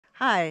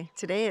Hi,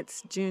 today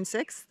it's June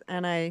 6th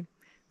and I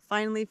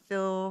finally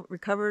feel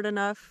recovered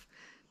enough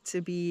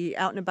to be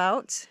out and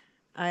about.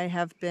 I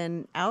have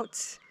been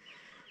out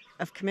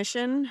of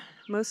commission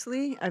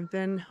mostly. I've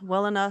been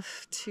well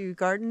enough to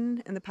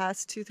garden in the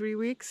past 2-3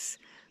 weeks,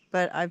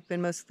 but I've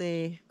been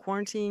mostly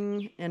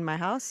quarantining in my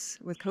house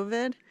with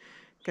COVID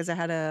because I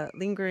had a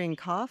lingering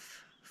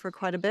cough for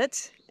quite a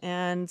bit,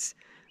 and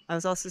I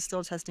was also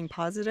still testing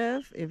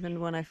positive even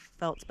when I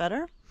felt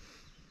better.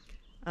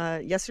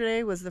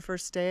 Yesterday was the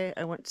first day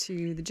I went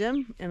to the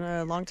gym in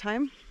a long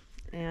time,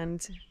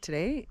 and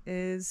today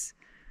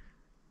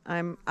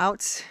I'm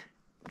out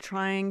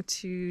trying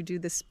to do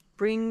the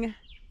spring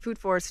food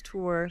forest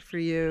tour for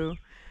you.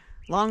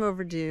 Long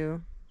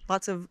overdue,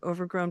 lots of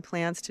overgrown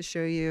plants to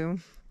show you,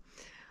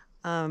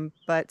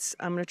 but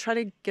I'm going to try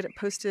to get it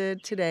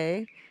posted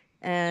today,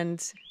 and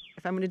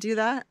if I'm going to do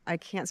that, I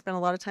can't spend a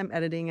lot of time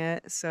editing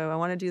it, so I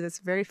want to do this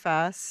very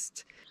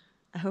fast.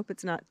 I hope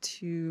it's not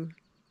too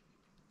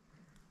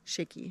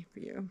shaky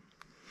for you.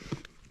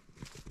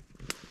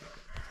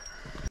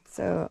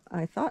 So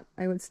I thought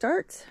I would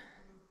start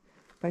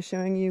by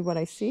showing you what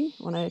I see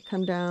when I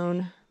come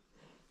down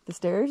the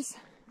stairs.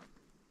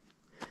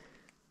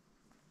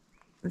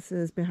 This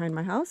is behind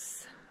my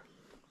house.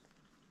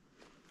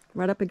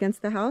 Right up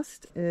against the house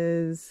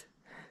is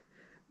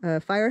a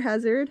fire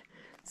hazard,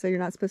 so you're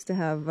not supposed to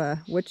have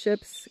wood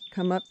chips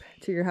come up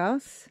to your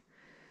house,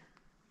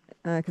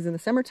 because in the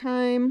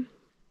summertime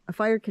a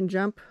fire can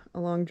jump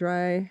along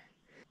dry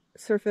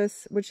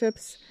surface wood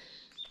chips.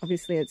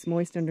 Obviously it's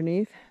moist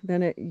underneath,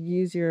 then it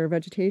use your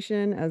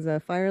vegetation as a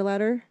fire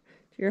ladder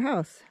to your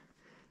house.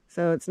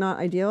 So it's not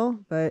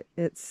ideal, but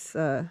it's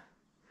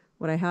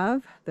what I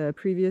have. The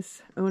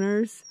previous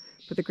owners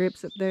put the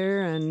grapes up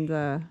there, and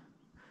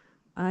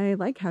I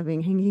like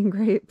having hanging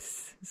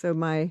grapes. So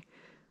my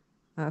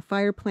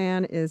fire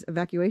plan is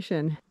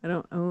evacuation. I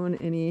don't own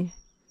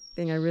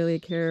anything I really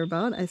care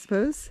about, I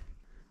suppose.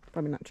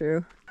 Probably not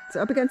true.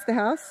 So up against the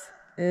house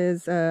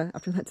is,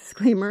 after that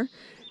disclaimer,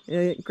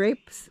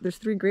 grapes. There's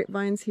 3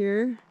 grapevines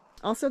here.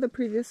 Also, the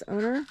previous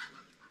owner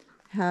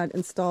had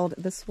installed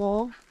this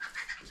wall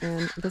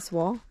and this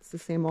wall. It's the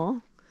same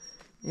wall.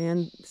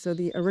 And so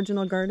the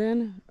original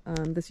garden,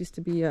 this used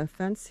to be a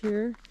fence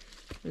here.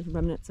 There's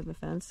remnants of a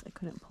fence I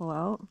couldn't pull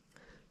out.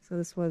 So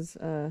this was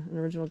an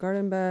original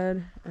garden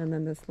bed, and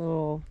then this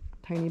little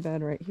tiny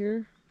bed right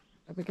here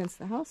up against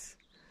the house.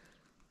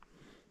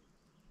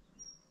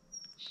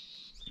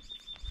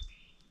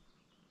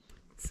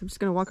 So I'm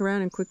just going to walk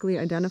around and quickly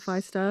identify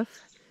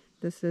stuff.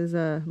 This is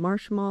a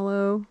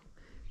marshmallow.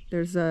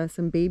 There's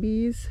some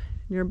babies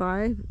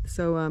nearby.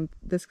 So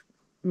this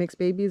makes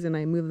babies and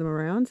I move them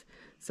around.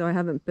 So I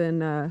haven't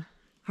been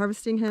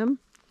harvesting him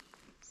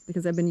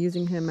because I've been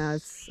using him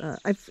as,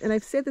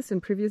 I've said this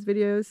in previous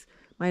videos,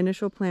 my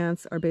initial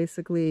plants are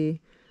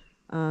basically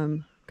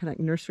kind of like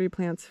nursery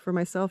plants for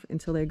myself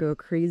until they go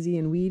crazy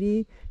and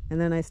weedy,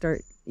 and then I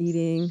start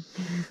eating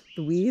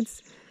the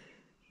weeds.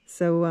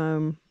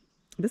 So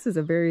this is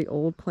a very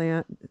old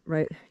plant,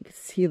 right? You can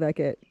see like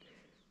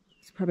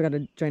it's probably got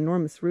a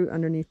ginormous root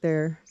underneath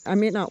there. I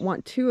may not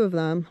want 2 of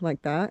them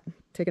like that,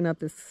 taking up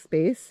this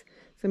space.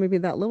 So maybe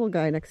that little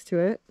guy next to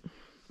it.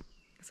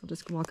 So I'll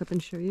just walk up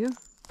and show you.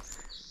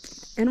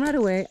 And right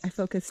away, I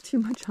focus too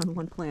much on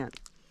one plant.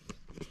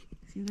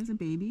 See, there's a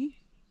baby.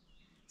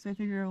 So I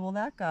figure, well,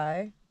 that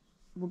guy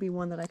will be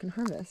one that I can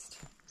harvest.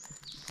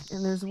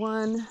 And there's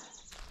one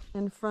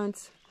in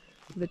front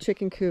the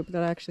chicken coop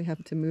that I actually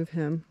have to move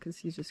him because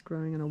he's just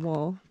growing in a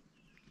wall.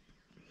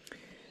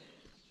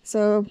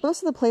 So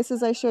most of the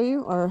places I show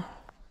you are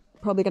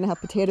probably going to have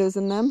potatoes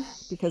in them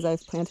because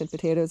I've planted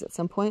potatoes at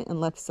some point and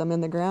left some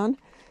in the ground.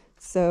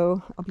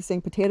 So I'll be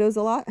saying potatoes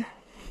a lot.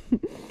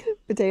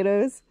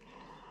 Potatoes.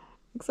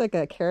 Looks like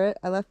a carrot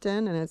I left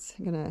in, and it's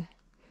going to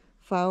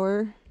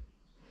flower.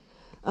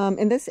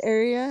 In this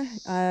area,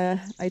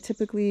 I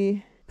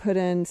typically put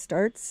in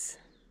starts.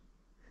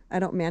 I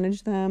don't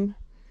manage them.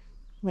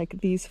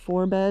 Like these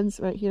 4 beds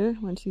right here,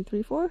 1, 2,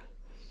 3, 4,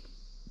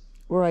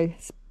 where I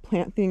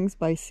plant things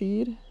by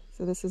seed.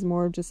 So this is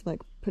more just like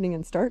putting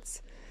in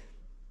starts,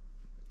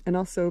 and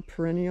also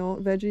perennial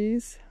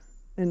veggies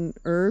and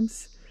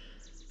herbs.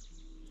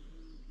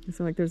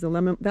 So like there's a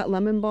lemon, that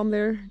lemon balm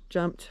there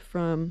jumped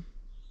from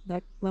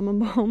that lemon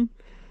balm,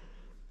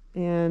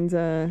 and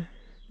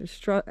there's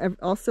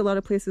also a lot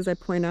of places I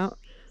point out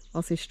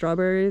I'll see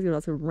strawberries. There's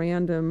lots of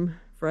random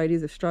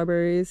varieties of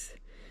strawberries.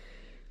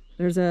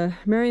 There's a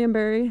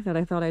Marionberry that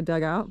I thought I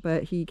dug out,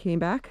 but he came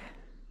back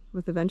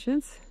with a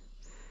vengeance.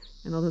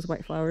 And all those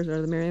white flowers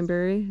are the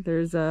Marionberry.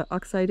 There's a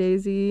Oxeye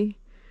Daisy.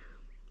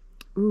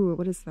 Ooh,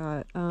 what is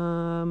that? I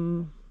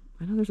know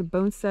there's a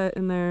bone set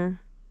in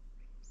there.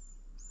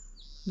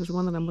 There's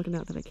one that I'm looking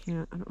at that I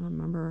don't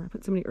remember. I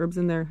put so many herbs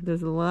in there.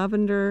 There's a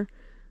lavender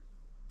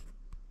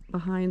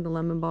behind the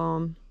lemon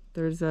balm.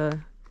 There's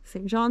a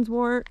St. John's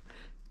wort,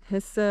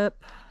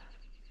 hyssop.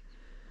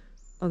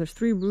 Oh, there's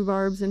 3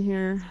 rhubarbs in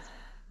here.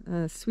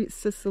 Sweet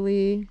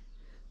Sicily,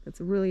 that's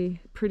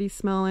really pretty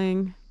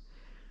smelling.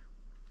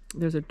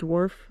 There's a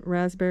dwarf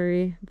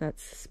raspberry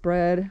that's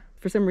spread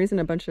For some reason,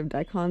 a bunch of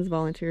daikons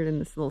volunteered in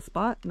this little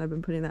spot, and I've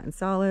been putting that in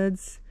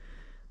salads.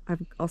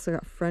 I've also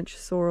got French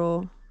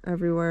sorrel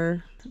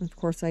everywhere. Of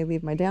course, I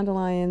leave my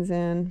dandelions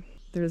in.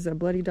 There's a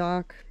bloody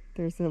dock.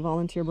 There's the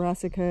volunteer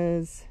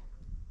brassicas.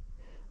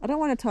 I don't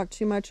want to talk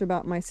too much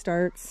about my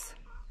starts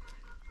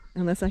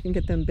unless I can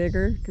get them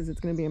bigger, because it's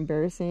going to be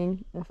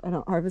embarrassing if I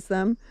don't harvest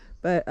them.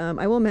 But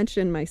I will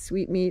mention my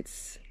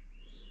sweetmeats.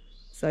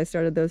 So I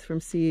started those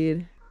from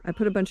seed. I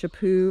put a bunch of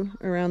poo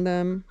around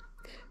them.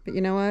 But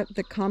you know what?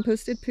 The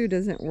composted poo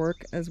doesn't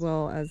work as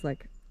well as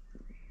like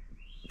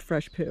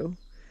fresh poo.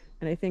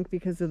 And I think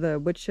because of the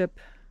wood chip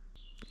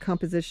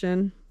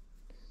composition,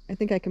 I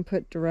think I can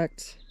put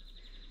direct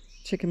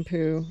chicken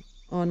poo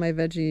on my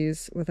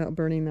veggies without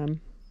burning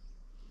them.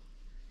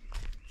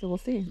 So we'll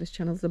see. This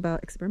channel's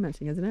about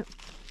experimenting, isn't it?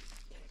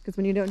 Because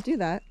when you don't do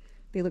that,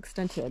 they look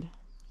stunted.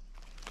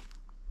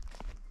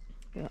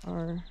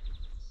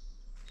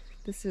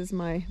 This is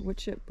my wood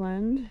chip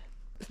blend.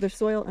 There's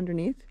soil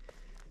underneath,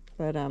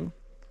 but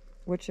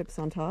wood chips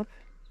on top.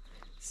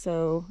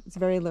 So it's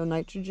very low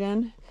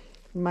nitrogen.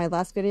 In my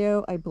last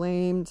video, I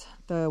blamed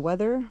the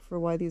weather for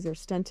why these are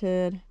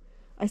stunted.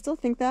 I still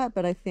think that,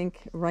 but I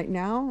think right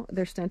now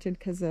they're stunted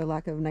because of the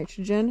lack of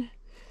nitrogen.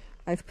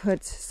 I've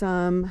put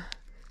some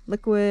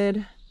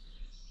liquid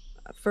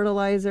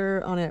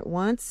fertilizer on it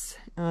once.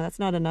 That's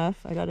not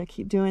enough. I gotta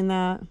keep doing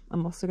that.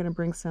 I'm also gonna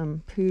bring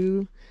some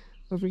poo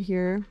over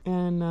here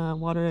and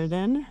water it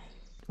in.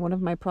 One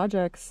of my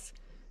projects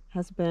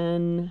has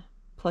been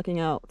plucking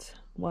out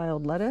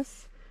wild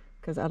lettuce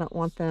because I don't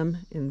want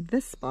them in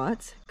this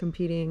spot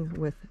competing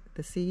with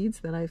the seeds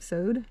that I've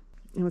sowed.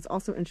 And what's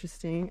also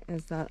interesting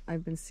is that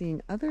I've been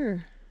seeing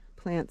other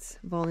plants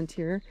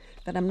volunteer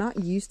that I'm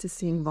not used to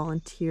seeing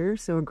volunteer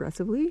so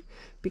aggressively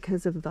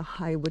because of the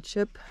high wood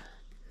chip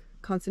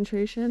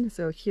concentration.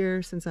 So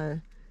here, since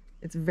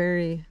it's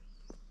very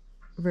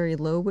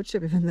low wood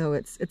chip, even though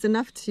it's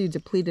enough to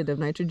deplete it of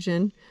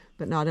nitrogen,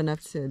 but not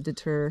enough to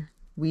deter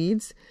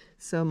weeds.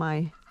 So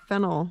my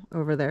fennel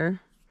over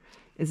there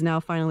is now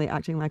finally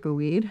acting like a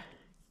weed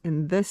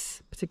in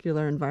this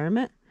particular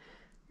environment.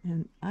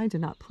 And I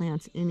did not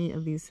plant any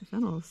of these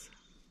fennels,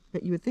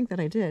 but you would think that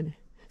I did.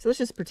 So let's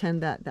just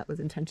pretend that that was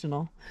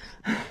intentional.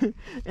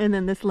 And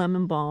then this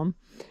lemon balm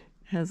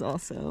has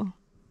also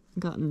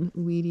gotten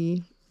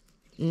weedy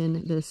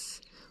in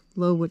this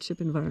low wood chip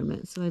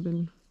environment. So I've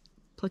been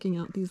plucking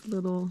out these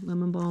little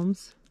lemon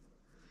balms.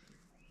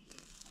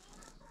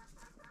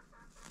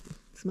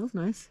 It smells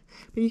nice,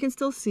 but you can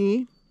still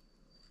see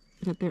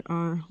that there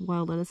are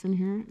wild lettuce in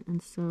here,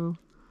 and so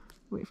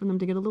wait for them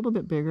to get a little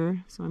bit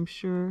bigger. So I'm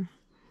sure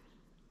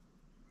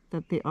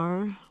that they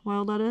are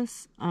wild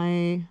lettuce.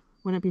 I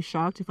wouldn't be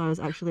shocked if I was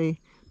actually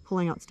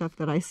pulling out stuff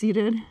that I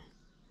seeded.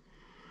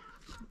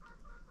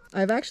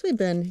 I've actually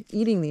been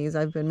eating these.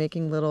 I've been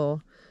making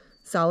little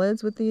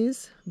salads with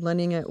these,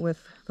 blending it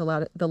with the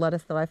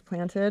lettuce that I've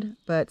planted,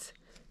 but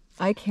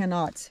I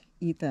cannot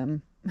eat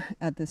them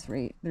at this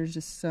rate. There's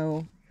just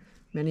so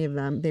many of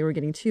them. They were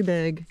getting too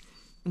big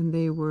and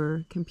they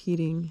were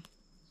competing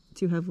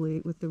too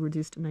heavily with the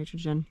reduced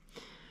nitrogen.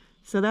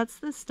 So that's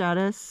the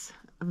status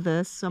of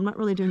this. So I'm not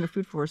really doing a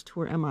food forest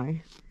tour, am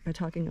I, by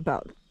talking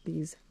about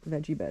these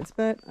veggie beds,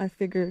 but I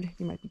figured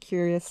you might be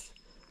curious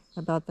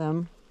about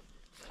them.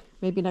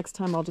 Maybe next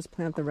time I'll just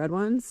plant the red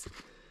ones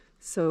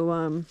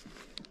so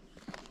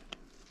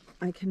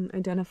I can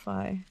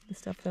identify the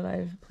stuff that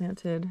I've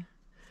planted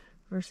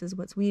versus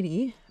what's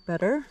weedy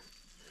better.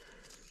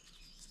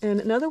 And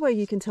another way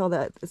you can tell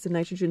that it's a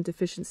nitrogen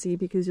deficiency,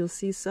 because you'll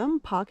see some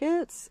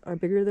pockets are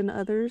bigger than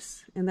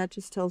others, and that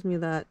just tells me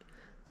that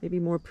maybe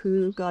more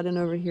poo got in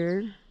over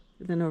here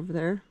than over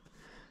there.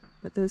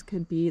 But those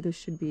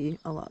should be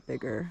a lot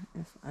bigger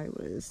if I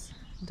was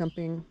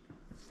dumping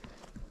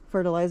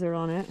fertilizer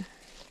on it.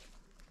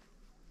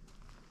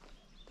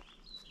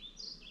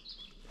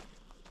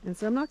 And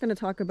so I'm not going to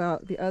talk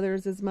about the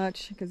others as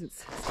much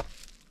because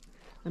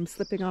I'm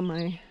slipping on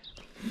my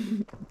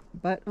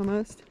butt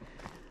almost.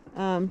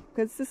 Because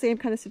it's the same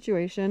kind of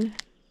situation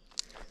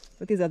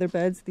with these other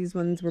beds. These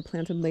ones were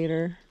planted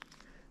later.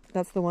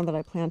 That's the one that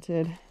I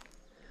planted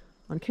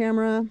on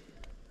camera.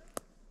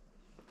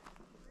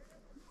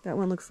 That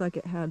one looks like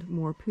it had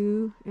more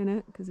poo in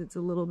it because it's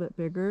a little bit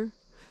bigger,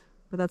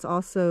 but that's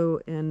also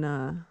in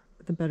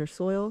the better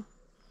soil.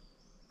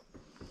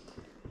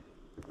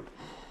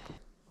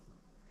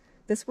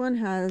 This one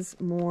has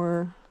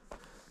more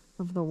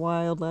of the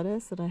wild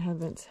lettuce that I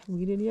haven't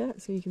weeded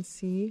yet, so you can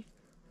see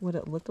what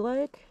it looked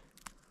like.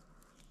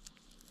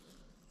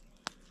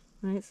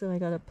 Right, so I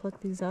gotta pluck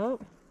these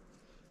out,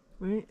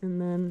 right, and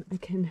then I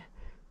can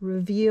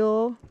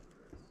reveal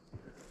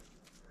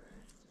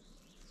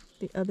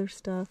the other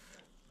stuff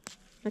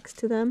next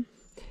to them.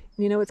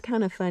 And you know what's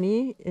kind of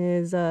funny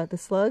is the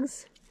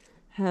slugs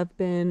have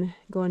been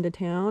going to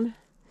town.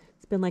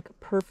 It's been like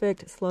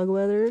perfect slug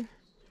weather,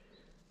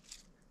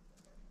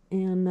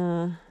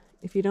 and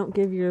if you don't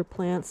give your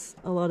plants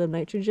a lot of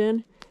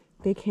nitrogen,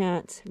 they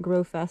can't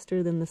grow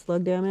faster than the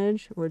slug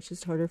damage, or it's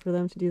just harder for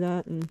them to do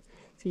that, and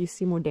so you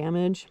see more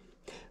damage.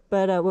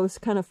 But what was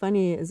kind of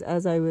funny is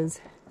I've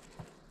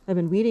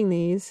been weeding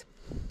these,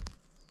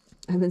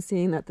 I've been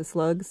seeing that the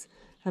slugs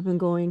have been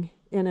going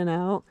in and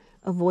out,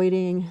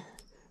 avoiding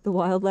the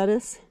wild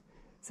lettuce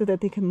so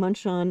that they can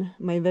munch on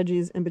my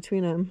veggies in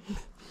between them.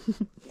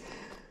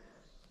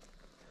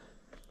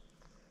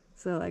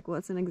 So like,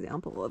 what's an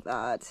example of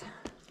that?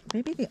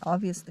 Maybe the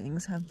obvious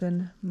things have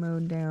been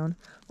mowed down.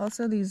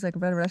 Also these like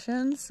red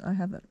Russians,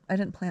 I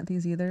didn't plant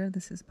these either.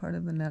 This is part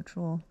of the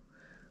natural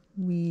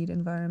weed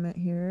environment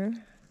here.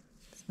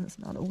 It's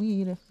not a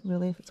weed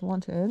if it's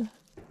wanted.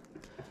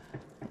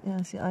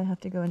 Yeah, see, I have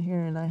to go in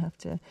here and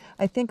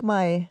I think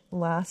my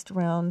last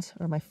round,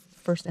 or my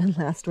first and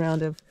last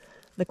round of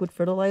liquid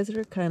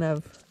fertilizer kind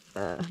of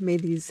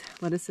made these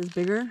lettuces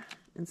bigger.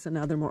 And so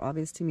now they're more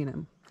obvious to me, and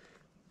I'm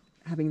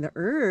having the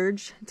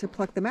urge to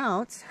pluck them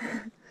out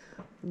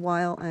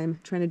while I'm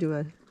trying to do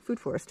a food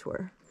forest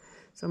tour.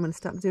 So I'm going to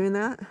stop doing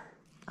that.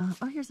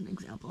 Oh, here's an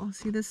example.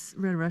 See this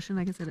red Russian?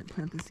 I guess I didn't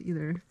plant this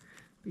either.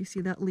 But you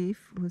see that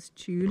leaf was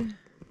chewed.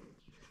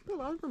 But a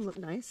lot of them look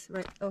nice,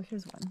 right? Oh,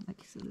 here's one. Like,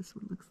 so this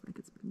one looks like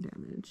it's been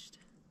damaged.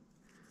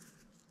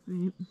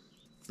 Right?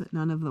 But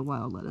none of the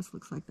wild lettuce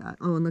looks like that.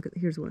 Oh, and look at,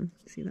 here's one.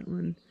 See, that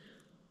one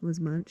was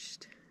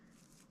munched.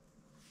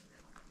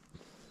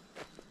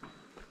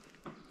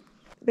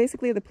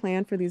 Basically, the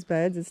plan for these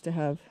beds is to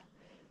have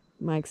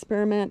my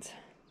experiment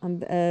on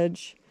the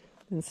edge,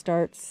 and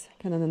starts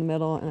kind of in the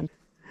middle, and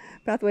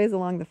pathways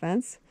along the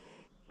fence.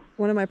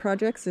 One of my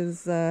projects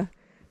is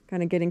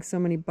kind of getting so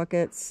many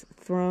buckets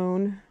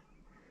thrown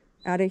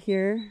out of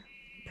here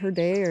per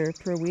day or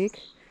per week,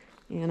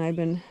 and I've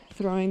been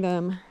throwing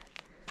them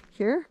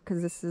here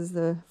because this is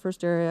the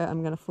first area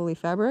I'm going to fully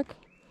fabric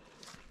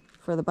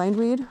for the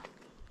bindweed.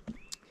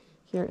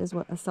 Here is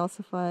what a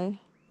salsify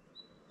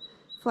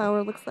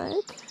flower looks like.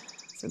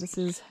 So this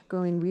is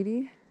going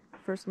weedy.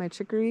 First my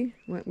chicory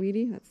went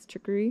weedy, that's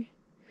chicory.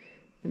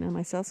 And now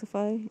my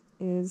salsify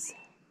is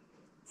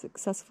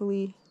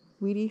successfully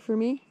weedy for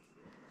me.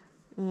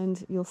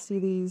 And you'll see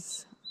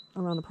these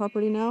around the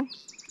property now.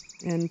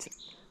 And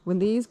when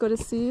these go to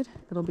seed,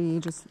 it'll be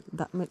just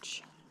that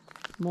much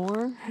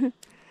more.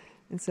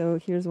 And so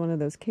here's one of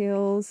those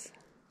kales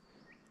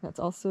that's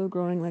also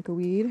growing like a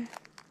weed.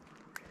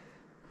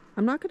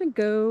 I'm not going to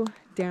go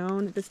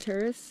down this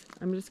terrace.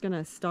 I'm just going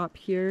to stop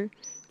here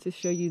to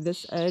show you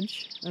this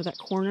edge of that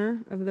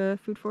corner of the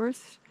food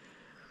forest,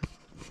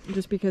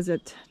 just because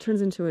it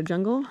turns into a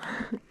jungle.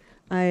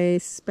 I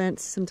spent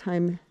some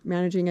time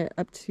managing it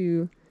up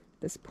to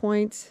this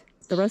point.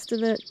 The rest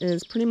of it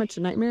is pretty much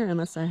a nightmare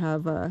unless I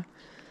have a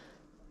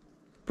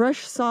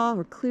brush saw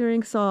or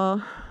clearing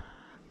saw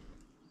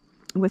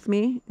with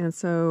me, and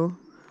so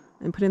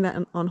I'm putting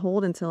that on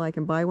hold until I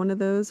can buy one of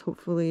those,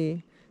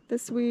 hopefully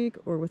this week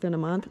or within a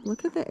month.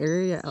 Look at the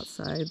area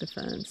outside the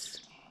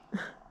fence.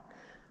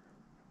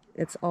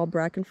 It's all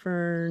bracken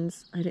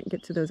ferns. I didn't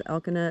get to those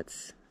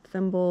alkanets,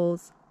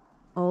 thimbles,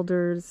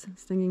 alders,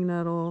 stinging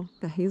nettle,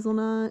 the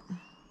hazelnut,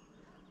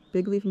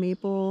 big leaf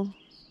maple,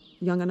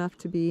 young enough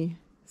to be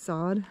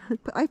sod.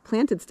 I've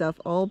planted stuff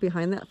all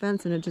behind that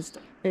fence, and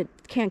it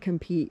can't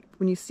compete.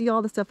 When you see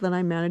all the stuff that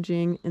I'm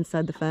managing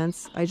inside the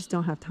fence, I just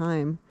don't have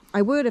time.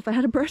 I would if I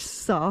had a brush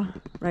saw,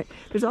 right?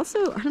 There's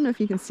also, I don't know if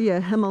you can see,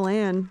 a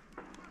Himalayan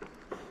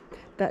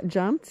that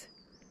jumped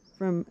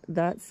from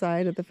that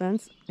side of the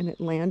fence and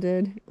it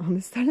landed on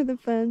this side of the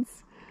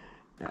fence.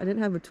 I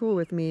didn't have a tool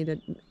with me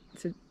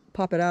to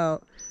pop it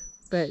out,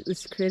 but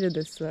it's created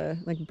this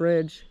like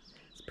bridge.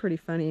 It's pretty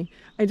funny.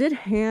 I did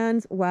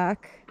hand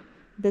whack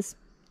this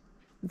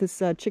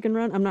chicken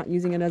run. I'm not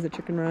using it as a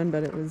chicken run,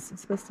 but it was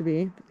supposed to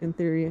be, in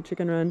theory, a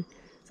chicken run.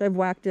 So I've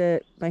whacked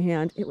it by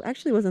hand. It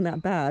actually wasn't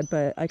that bad,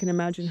 but I can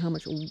imagine how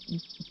much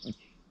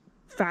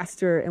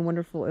faster and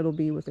wonderful it'll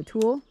be with a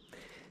tool.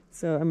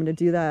 So I'm going to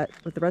do that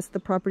with the rest of the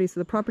property. So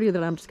the property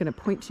that I'm just going to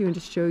point to and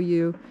just show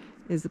you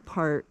is the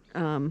part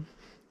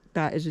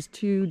that is just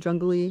too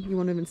jungly. You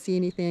won't even see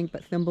anything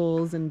but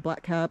thimbles and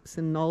blackcaps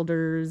and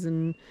alders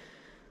and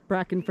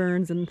bracken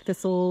ferns and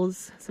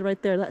thistles. So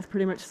right there, that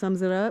pretty much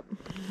sums it up.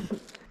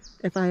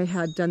 If I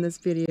had done this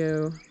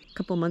video a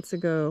couple months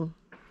ago,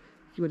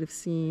 you would have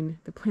seen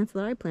the plants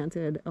that I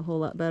planted a whole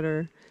lot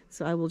better.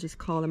 So I will just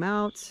call them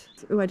out.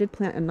 Oh, I did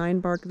plant a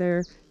 9-bark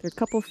there. There are a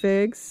couple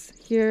figs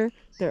here.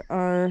 There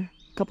are a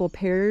couple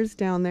pears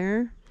down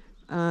there.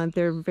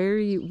 They're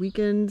very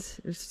weakened.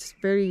 It's just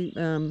very,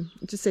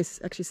 just say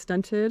actually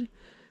stunted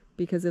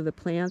because of the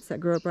plants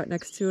that grow up right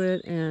next to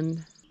it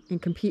and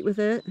compete with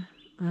it.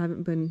 I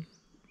haven't been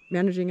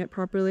managing it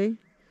properly.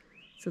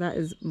 So that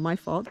is my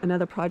fault.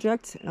 Another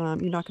project, you're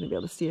not going to be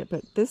able to see it,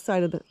 but this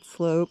side of the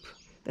slope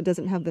that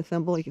doesn't have the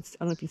thimble, I don't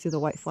know if you see the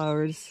white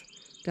flowers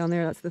down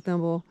there, that's the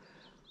thimble.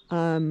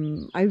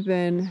 I've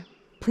been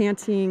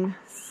planting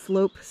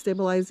slope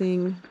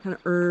stabilizing kind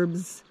of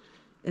herbs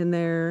in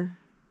there,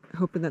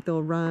 hoping that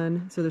they'll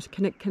run. So there's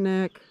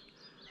kinnick,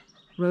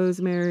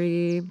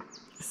 rosemary,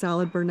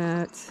 salad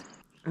burnet,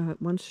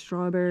 one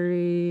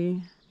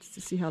strawberry, just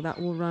to see how that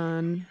will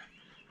run.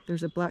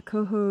 There's a black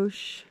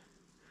cohosh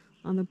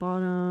on the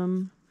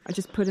bottom. I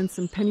just put in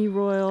some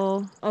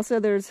pennyroyal. Also,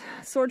 there's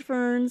sword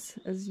ferns,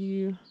 as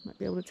you might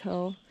be able to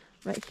tell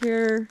right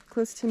here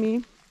close to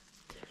me.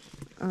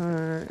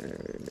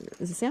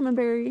 There's a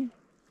salmonberry,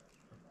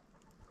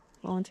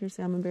 volunteer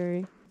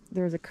salmonberry.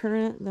 There's a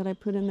currant that I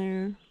put in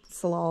there,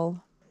 salal,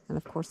 and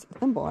of course the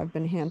thimble. I've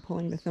been hand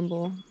pulling the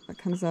thimble that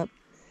comes up.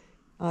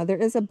 There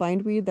is a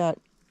bindweed that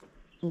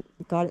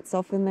got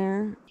itself in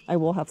there. I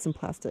will have some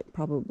plastic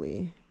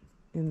probably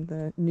in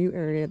the new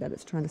area that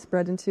it's trying to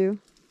spread into.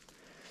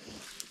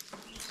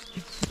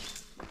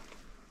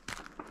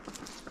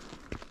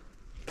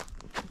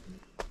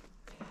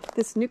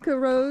 This Nuka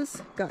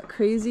rose got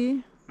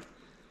crazy,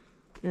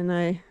 and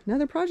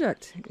another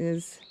project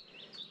is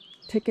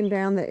taking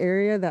down the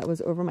area that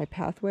was over my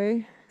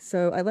pathway.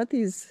 So I let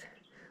these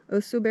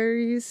oso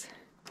berries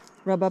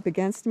rub up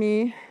against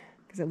me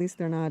because at least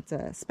they're not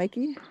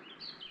spiky.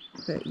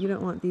 But you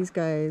don't want these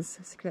guys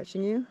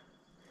scratching you.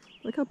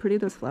 Look how pretty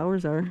those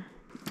flowers are.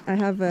 I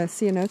have a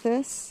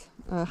ceanothus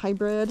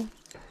hybrid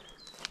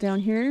down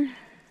here.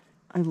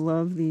 I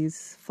love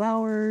these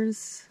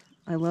flowers.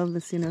 I love the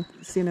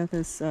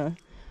ceanothus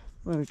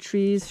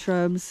trees,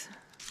 shrubs.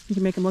 You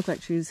can make them look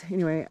like trees.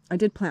 Anyway, I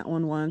did plant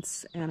one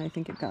once and I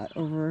think it got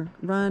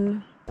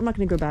overrun. I'm not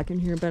going to go back in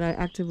here, but I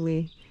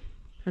actively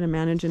try to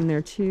manage in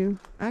there too.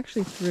 I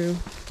actually threw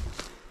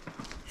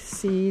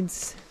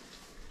seeds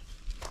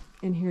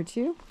in here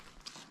too.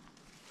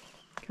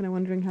 Kind of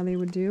wondering how they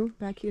would do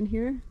back in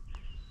here.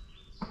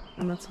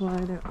 And that's why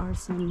there are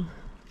some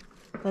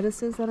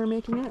lettuces that are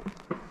making it.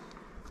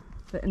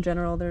 But in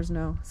general, there's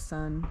no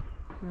sun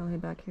really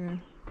back here,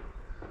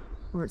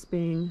 where it's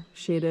being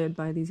shaded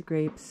by these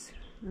grapes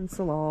and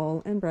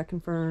salal and bracken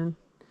fern.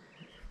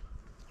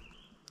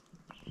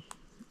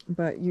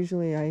 But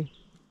usually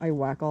I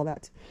whack all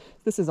that.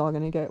 This is all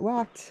going to get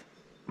whacked.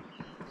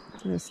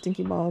 There's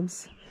stinky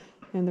bulbs.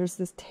 And there's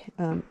this,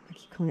 I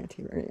keep calling it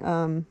tea-berry,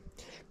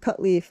 cut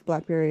leaf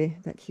blackberry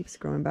that keeps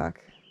growing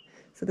back.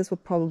 So this will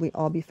probably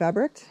all be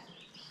fabricked,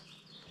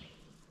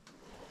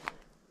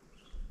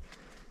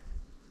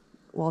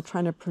 while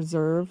trying to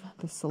preserve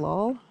the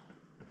salal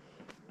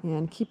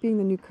and keeping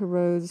the Nuka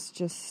rose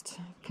just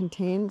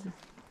contained.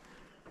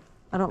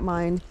 I don't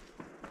mind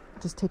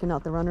just taking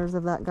out the runners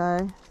of that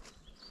guy.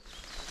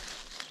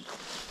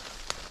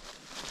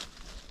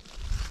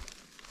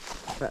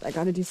 But I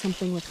gotta do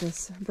something with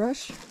this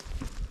brush.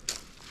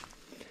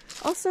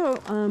 Also,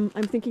 I'm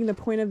thinking the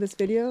point of this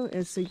video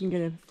is so you can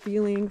get a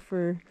feeling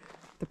for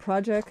the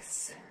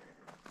projects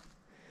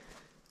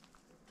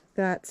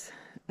that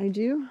I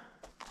do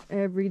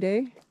every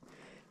day.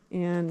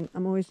 And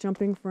I'm always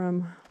jumping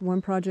from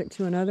one project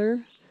to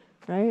another,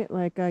 right?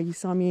 Like you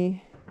saw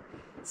me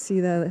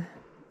see the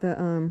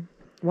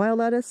wild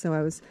lettuce, so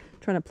I was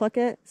trying to pluck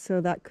it,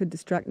 so that could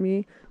distract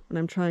me when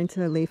I'm trying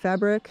to lay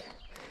fabric.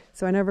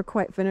 So I never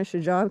quite finish a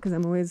job because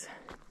I'm always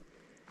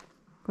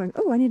going,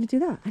 oh, I need to do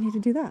that, I need to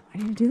do that, I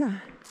need to do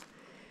that.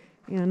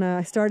 And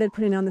I started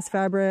putting on this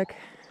fabric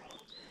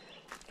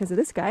because of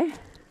this guy,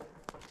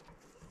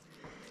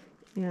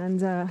 and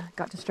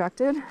got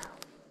distracted.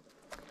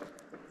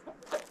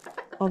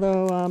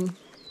 Although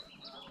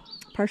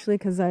partially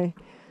because I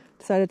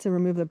decided to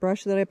remove the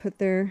brush that I put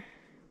there,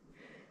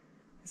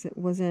 because it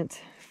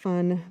wasn't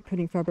fun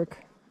putting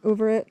fabric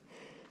over it.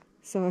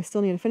 So I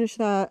still need to finish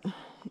that.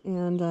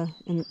 And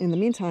in the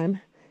meantime,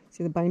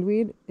 see, the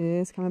bindweed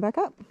is coming back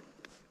up.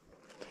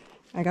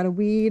 I got a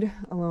weed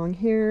along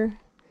here.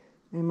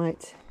 I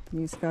might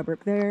use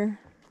fabric there.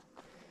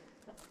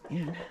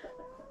 And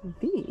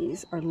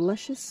these are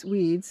luscious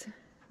weeds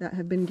that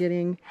have been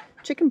getting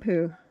chicken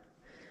poo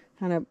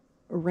kind of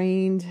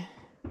rained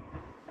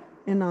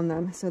in on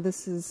them. So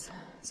there's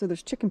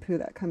chicken poo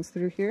that comes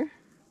through here.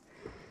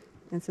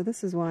 And so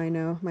this is why I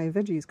know my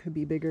veggies could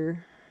be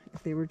bigger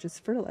if they were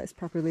just fertilized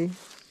properly.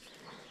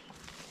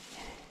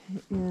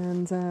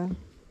 And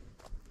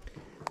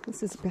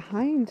this is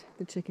behind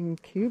the chicken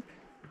coop.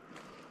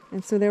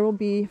 And so there will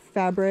be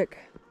fabric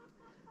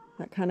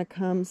that kind of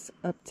comes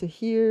up to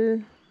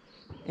here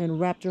and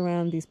wrapped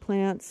around these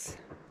plants.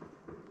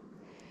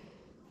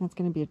 That's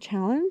going to be a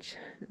challenge.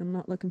 I'm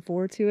not looking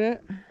forward to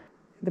it.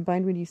 The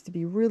bindweed used to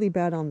be really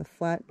bad on the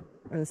flat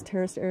or this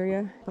terraced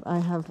area, but I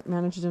have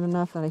managed it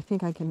enough that I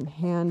think I can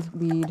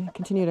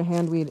continue to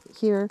hand weed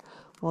here,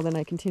 while then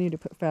I continue to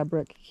put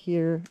fabric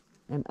here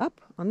and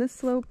up on this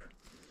slope.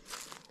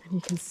 And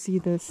you can see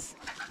this,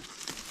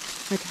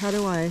 like how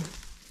do I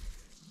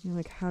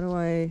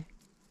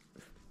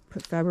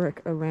put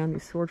fabric around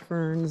these sword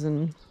ferns,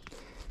 and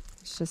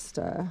it's just,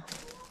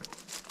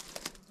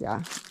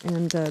 yeah.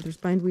 And there's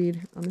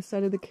bindweed on the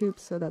side of the coop,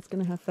 so that's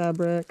going to have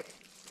fabric.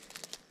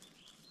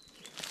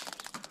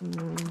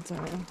 And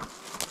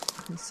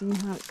you see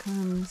how it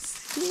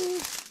comes here.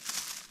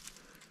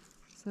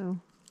 So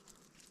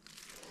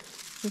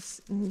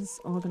this is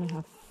all going to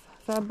have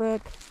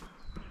fabric.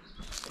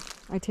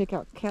 I take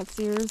out cat's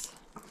ears,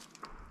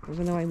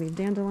 even though I leave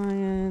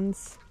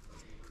dandelions.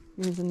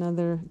 Here's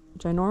another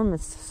ginormous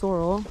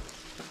sorrel.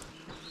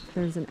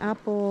 There's an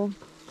apple,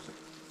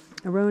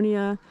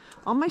 aronia.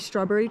 All my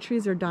strawberry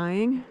trees are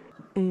dying,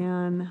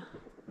 and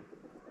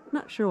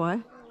Not sure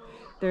why.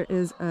 There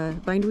is a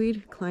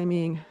bindweed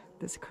climbing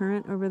this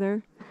currant over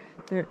there.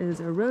 There is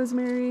a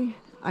rosemary.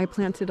 I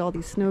planted all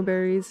these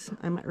snowberries.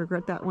 I might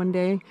regret that one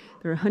day.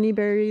 There are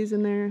honeyberries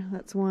in there.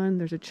 That's one.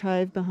 There's a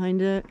chive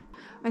behind it.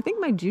 I think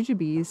my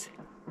jujubes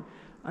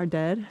are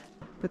dead,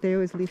 but they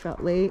always leaf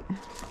out late.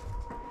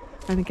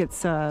 I think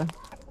it's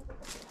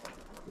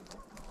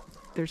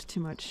there's too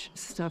much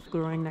stuff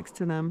growing next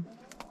to them.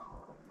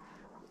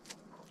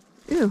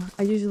 Ew,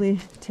 I usually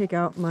take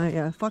out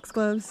my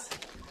foxgloves.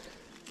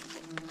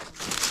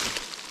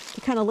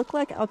 They kind of look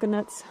like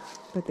alkanuts,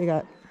 but they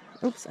got,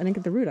 oops, I didn't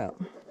get the root out.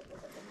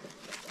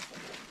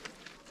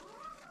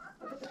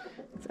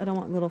 I don't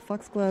want little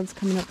foxgloves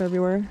coming up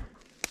everywhere.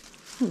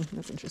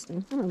 That's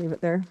interesting. I'm gonna leave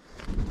it there.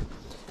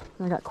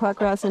 And I got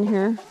quackgrass in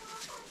here,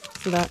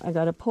 so that I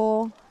got a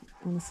pole,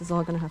 and this is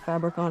all gonna have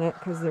fabric on it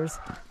because there's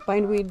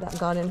bindweed that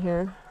got in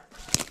here.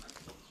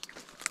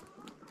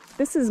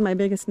 This is my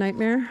biggest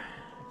nightmare.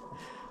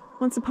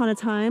 Once upon a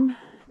time,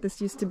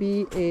 this used to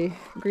be a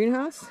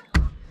greenhouse.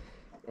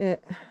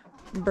 It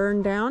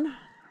burned down.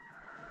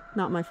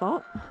 Not my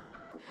fault.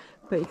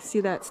 But you can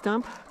see that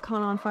stump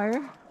caught on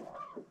fire.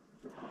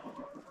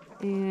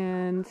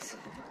 And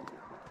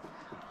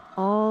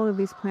all of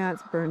these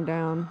plants burned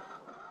down.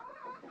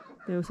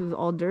 This was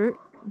all dirt.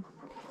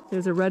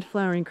 There's a red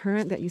flowering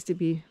currant that used to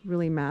be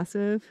really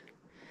massive.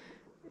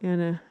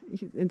 And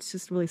it's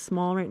just really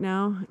small right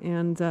now.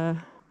 And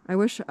I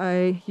wish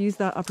I used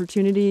that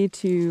opportunity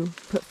to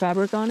put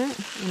fabric on it,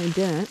 and I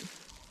didn't.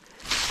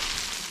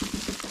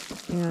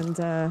 And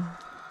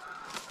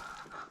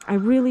I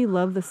really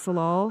love the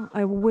salal.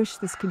 I wish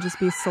this could just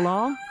be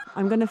salal.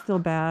 I'm gonna feel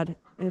bad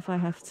if I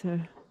have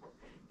to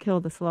kill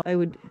the salal. I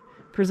would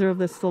preserve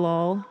the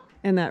salal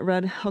and that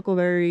red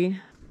huckleberry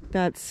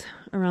that's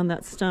around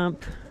that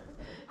stump.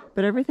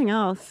 But everything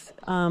else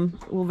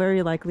will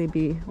very likely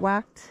be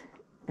whacked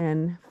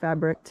and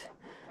fabriced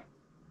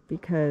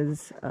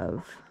because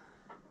of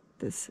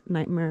this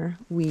nightmare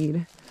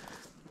weed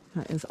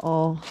that is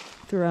all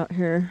throughout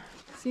here.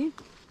 See?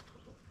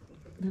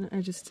 Then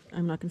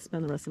I'm not gonna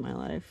spend the rest of my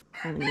life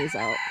pulling these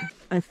out.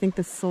 I think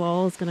the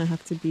salal is gonna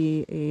have to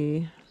be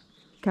a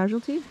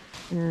casualty,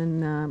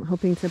 and I'm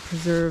hoping to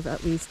preserve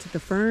at least the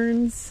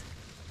ferns.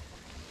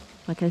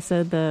 Like I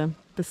said, the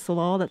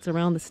salal that's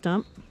around the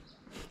stump.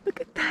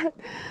 Look at that.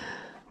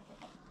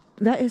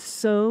 That is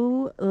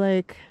so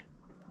like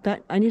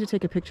that. I need to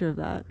take a picture of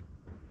that.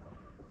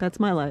 That's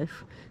my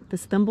life. The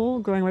thimble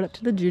growing right up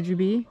to the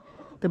jujube,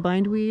 the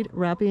bindweed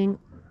wrapping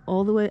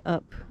all the way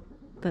up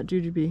that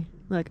jujube.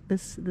 Like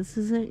this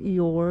isn't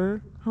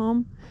your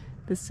home.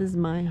 This is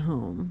my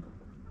home.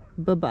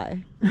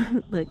 Bye-bye.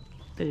 Like,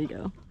 there you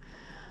go.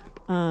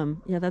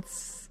 Yeah,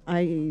 this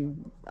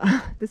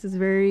is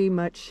very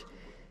much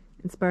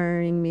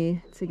inspiring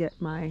me to get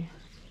my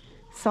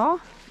saw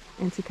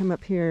and to come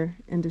up here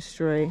and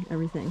destroy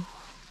everything.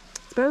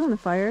 It's better than the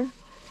fire,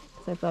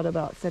 because I thought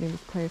about setting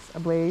this place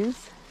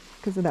ablaze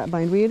because of that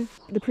bindweed.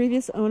 The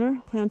previous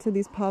owner planted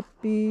these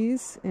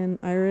poppies and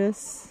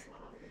iris,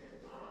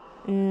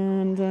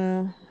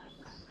 and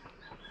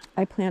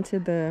I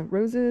planted the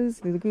roses,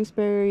 the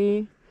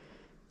gooseberry,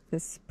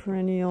 this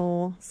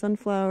perennial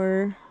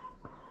sunflower.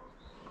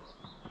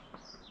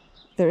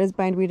 There is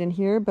bindweed in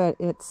here, but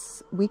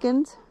it's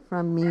weakened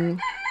from me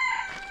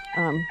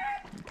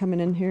coming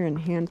in here and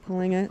hand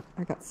pulling it.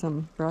 I got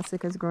some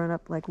brassicas growing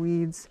up like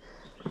weeds.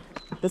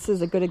 This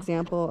is a good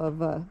example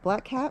of a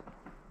black cat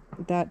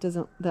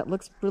that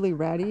looks really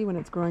ratty when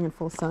it's growing in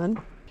full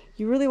sun.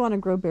 You really want to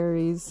grow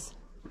berries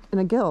in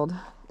a guild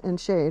in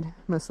shade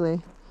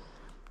mostly.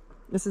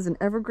 This is an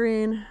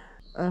evergreen,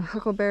 a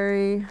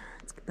huckleberry.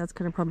 That's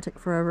gonna probably take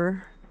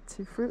forever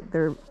to fruit.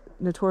 They're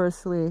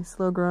notoriously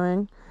slow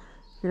growing.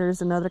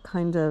 Here's another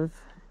kind of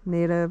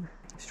native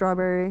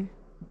strawberry.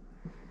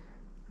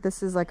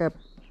 This is like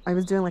I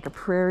was doing like a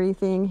prairie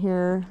thing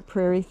here,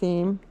 prairie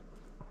theme.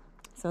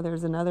 So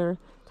there's another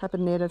type of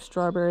native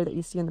strawberry that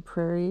you see in the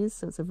prairies.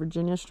 So it's a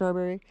Virginia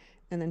strawberry.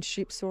 And then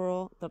sheep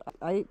sorrel that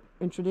I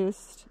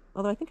introduced,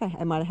 although I think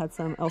I might have had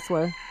some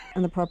elsewhere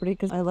on the property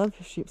because I love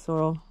sheep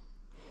sorrel.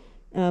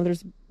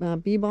 There's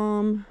bee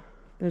balm,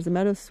 there's a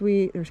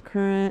meadowsweet, there's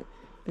currant,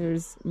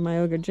 there's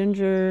Myoga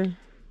ginger,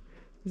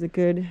 there's a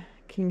good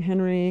King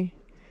Henry.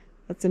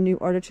 That's a new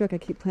artichoke. I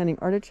keep planting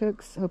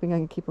artichokes, hoping I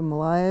can keep them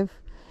alive.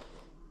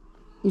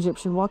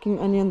 Egyptian walking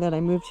onion that I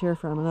moved here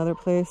from another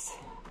place.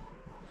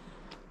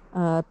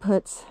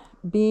 Put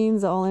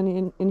beans all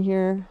in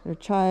here. There are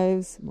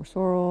chives, more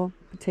sorrel,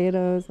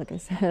 potatoes. Like I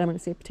said, I'm going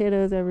to say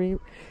potatoes everywhere.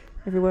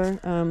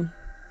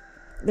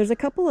 There's a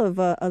couple of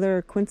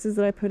other quinces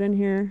that I put in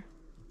here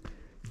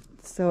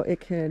so it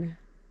could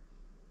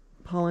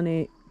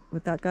pollinate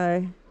with that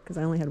guy because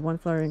I only had one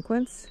flowering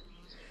quince.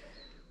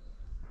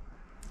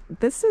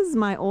 This is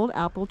my old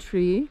apple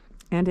tree,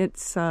 and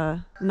it's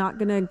not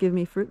gonna give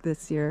me fruit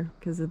this year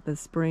because of the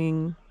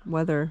spring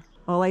weather.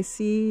 All I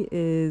see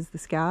is the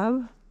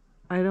scab.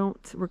 I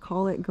don't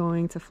recall it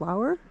going to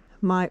flower.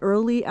 My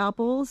early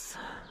apples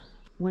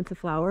went to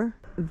flower.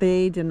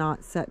 They did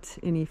not set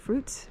any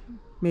fruit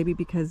maybe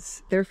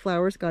because their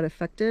flowers got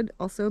affected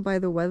also by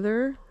the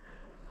weather,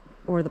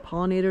 or the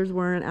pollinators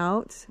weren't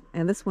out,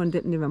 and this one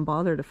didn't even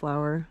bother to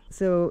flower.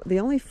 So the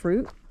only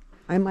fruit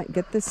I might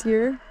get this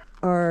year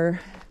are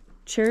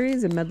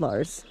cherries and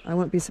medlars. I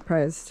won't be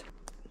surprised.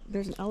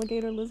 There's an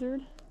alligator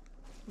lizard.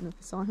 I don't know if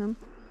you saw him.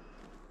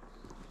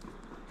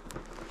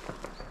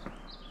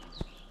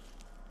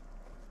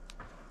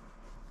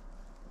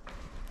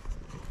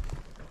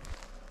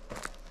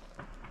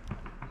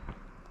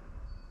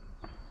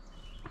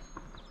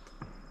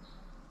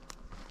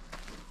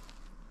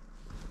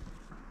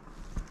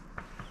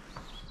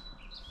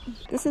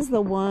 This is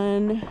the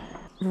one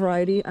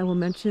variety I will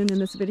mention in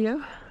this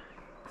video.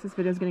 This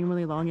video is getting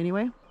really long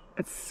anyway.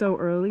 It's so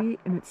early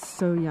and it's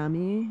so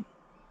yummy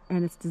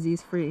and it's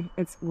disease free.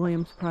 It's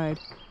William's Pride.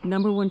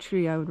 #1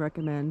 tree I would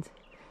recommend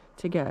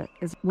to get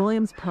is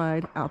William's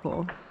Pride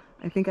apple.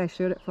 I think I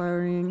showed it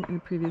flowering in a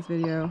previous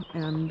video,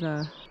 and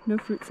no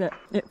fruit set.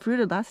 It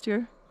fruited last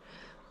year.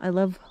 I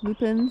love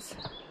lupins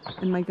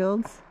in my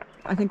guilds.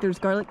 I think there's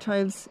garlic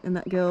chives in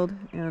that guild,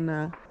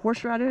 and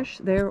horseradish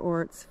there,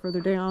 or it's further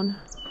down.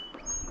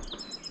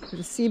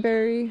 There's a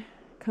seaberry,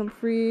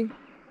 comfrey,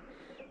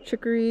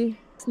 chicory,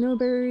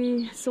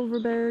 snowberry,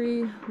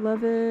 silverberry,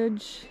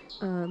 lovage,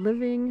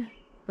 living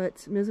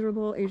but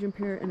miserable Asian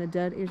pear, and a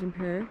dead Asian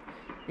pear.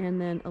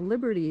 And then a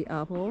Liberty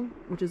apple,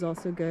 which is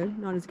also good.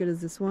 Not as good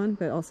as this one,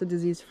 but also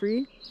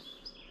disease-free.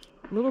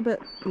 A little bit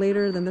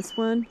later than this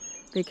one.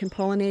 They can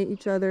pollinate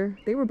each other.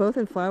 They were both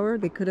in flower.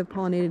 They could have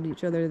pollinated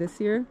each other this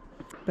year.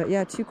 But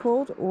yeah, too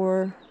cold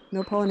or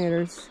no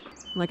pollinators.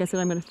 Like I said,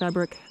 I'm going to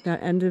fabric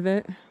that end of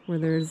it where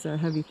there's a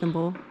heavy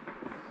thimble.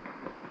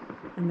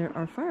 And there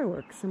are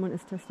fireworks. Someone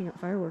is testing out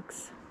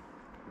fireworks.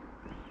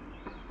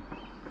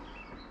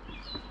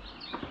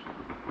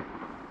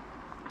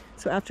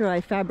 So after I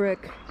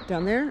fabric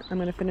down there, I'm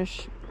going to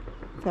finish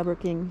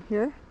fabricing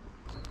here.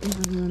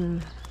 And I'm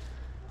gonna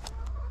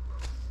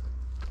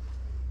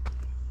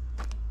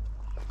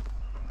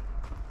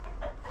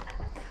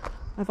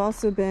I've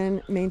also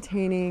been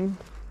maintaining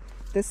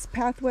this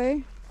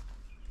pathway,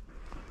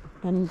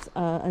 and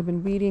I've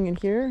been weeding in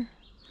here.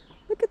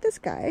 Look at this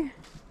guy.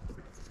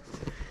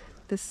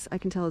 This I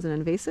can tell is an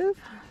invasive,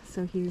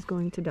 so he's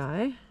going to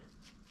die.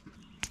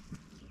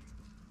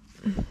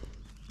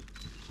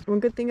 One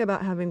good thing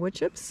about having wood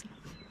chips,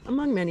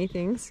 among many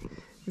things,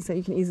 is that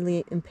you can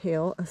easily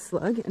impale a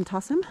slug and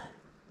toss him.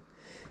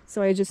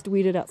 So I just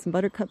weeded out some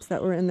buttercups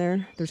that were in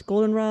there. There's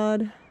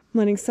goldenrod, I'm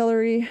letting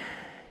celery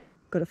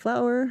go to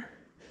flower,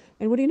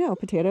 and what do you know,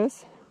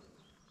 potatoes.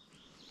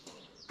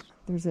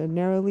 There's a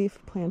narrow leaf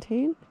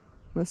plantain.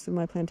 Most of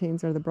my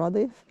plantains are the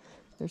broadleaf.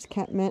 There's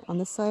catmint on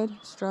this side,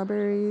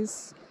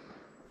 strawberries.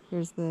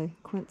 Here's the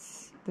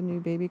quince, the new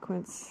baby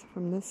quince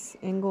from this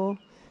angle.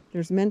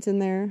 There's mint in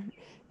there,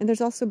 and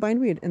there's also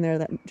bindweed in there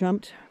that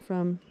jumped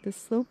from this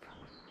slope.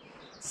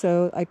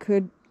 So I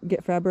could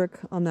get fabric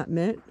on that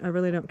mint. I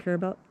really don't care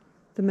about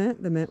the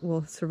mint. The mint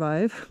will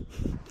survive.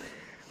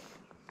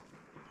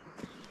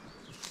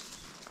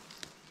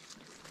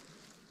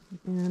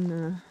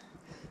 And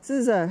this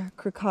is a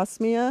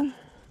crocosmia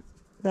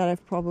that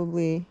I've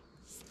probably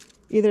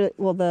either,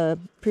 well, the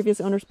previous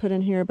owners put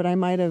in here, but I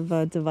might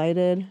have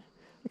divided.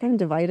 I kind of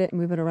divide it and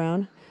move it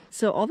around.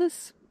 So all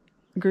this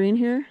green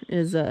here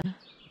is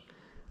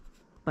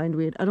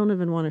bindweed. I don't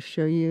even want to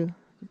show you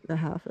the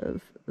half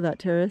of that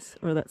terrace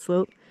or that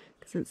slope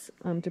because it's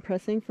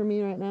depressing for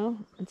me right now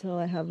until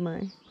I have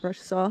my brush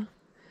saw.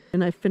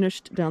 And I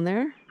finished down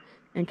there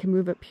and can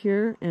move up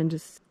here and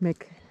just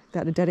make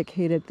that a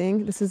dedicated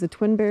thing. This is a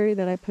twin berry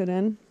that I put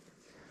in.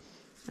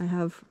 I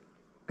have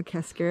a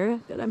cascara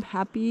that I'm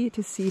happy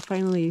to see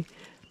finally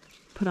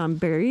put on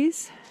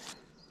berries.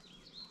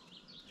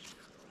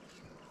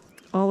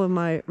 All of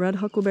my red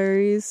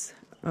huckleberries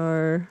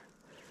are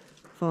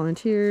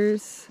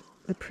volunteers.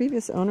 The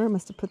previous owner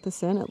must have put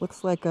this in. It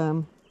looks like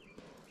some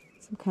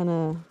kind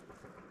of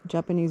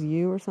Japanese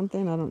yew or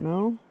something. I don't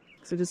know.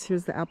 So just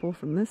here's the apple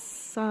from this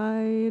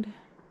side.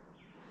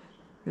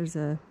 There's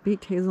a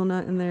baked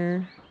hazelnut in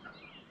there.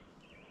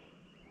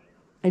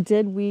 I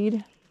did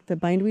weed the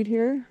bindweed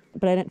here,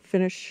 but I didn't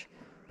finish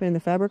putting the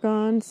fabric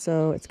on,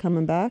 so it's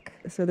coming back.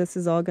 So this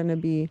is all going to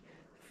be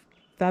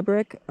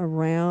fabric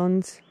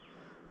around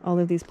all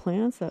of these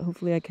plants that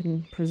hopefully I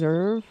can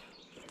preserve.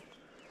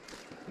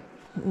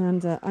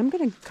 And I'm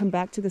going to come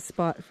back to this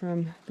spot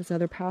from this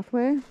other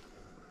pathway.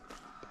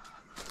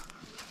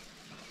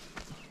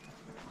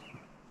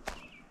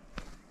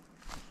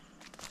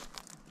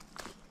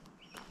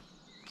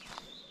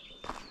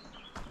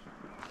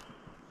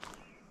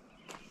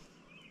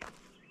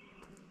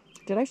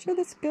 Did I show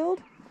this guild?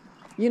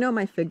 You know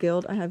my fig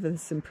guild. I have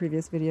this in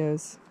previous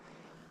videos.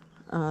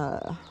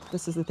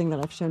 This is the thing that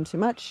I've shown too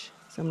much,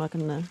 so I'm not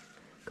going to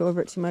go over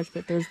it too much,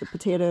 but there's the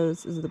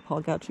potatoes. This is the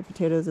Paul Gauchi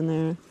potatoes in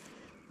there.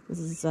 This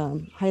is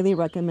highly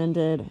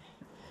recommended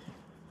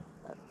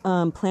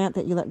plant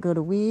that you let go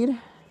to weed,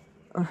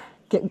 or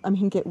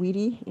get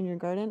weedy in your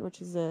garden, which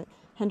is a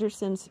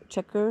Henderson's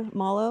checker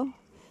mallow.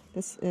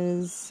 This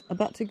is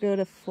about to go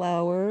to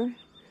flower.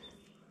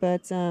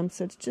 But so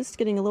it's just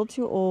getting a little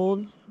too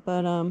old.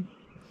 But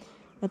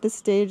at this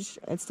stage,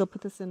 I'd still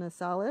put this in a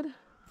salad.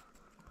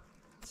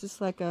 It's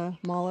just like a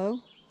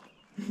mallow.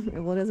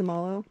 Well, it is a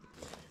mallow.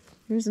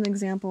 Here's an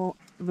example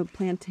of a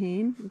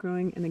plantain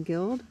growing in a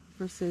guild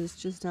versus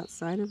just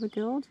outside of a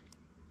guild.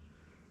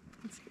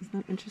 Isn't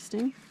that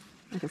interesting?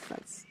 I guess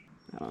that's,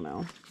 I don't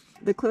know.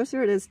 The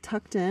closer it is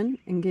tucked in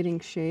and getting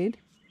shade,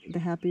 the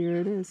happier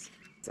it is.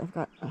 So I've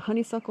got a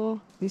honeysuckle.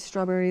 These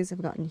strawberries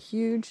have gotten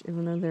huge,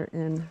 even though they're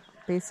in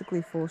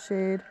basically full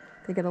shade.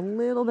 They get a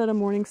little bit of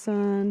morning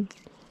sun,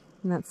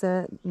 and that's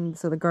it. And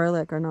so the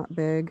garlic are not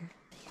big.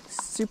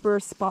 Super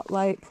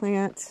spotlight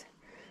plant,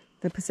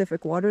 the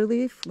Pacific water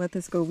leaf. Let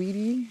this go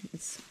weedy.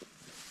 It's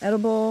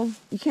edible.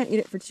 You can't eat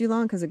it for too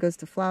long because it goes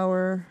to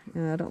flower,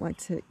 and I don't like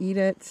to eat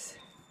it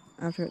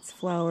after it's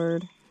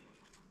flowered.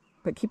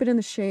 But keep it in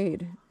the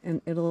shade,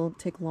 and it'll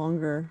take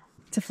longer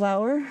to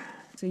flower,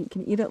 so you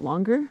can eat it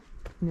longer.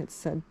 And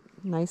it's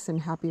nice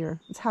and happier.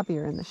 It's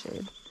happier in the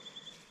shade.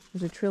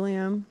 There's a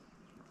trillium.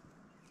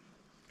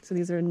 So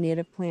these are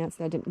native plants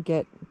that didn't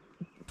get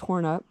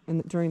torn up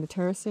during the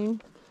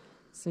terracing.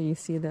 So you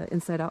see the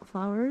inside out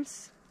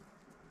flowers.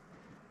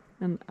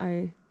 And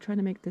I try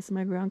to make this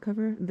my ground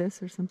cover,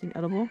 this or something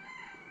edible.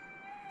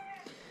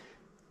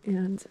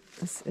 And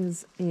this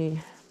is a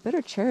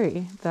bitter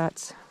cherry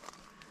that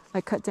I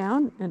cut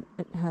down, and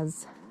it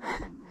has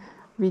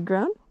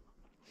regrown.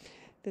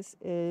 This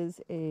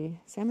is a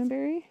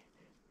salmonberry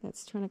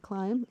that's trying to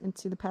climb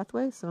into the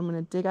pathway. So I'm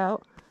going to dig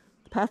out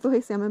the pathway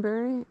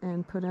salmonberry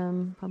and put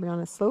them probably on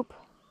a slope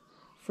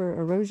for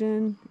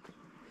erosion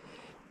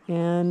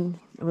and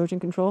erosion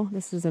control.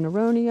 This is an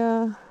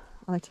aronia.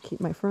 I like to keep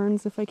my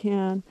ferns if I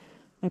can.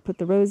 I put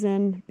the rose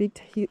in,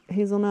 beaked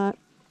hazelnut.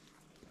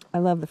 I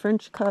love the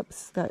French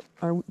cups that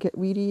get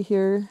weedy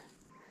here.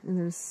 And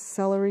there's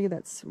celery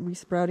that's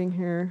resprouting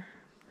here.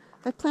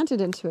 I've planted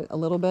into it a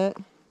little bit,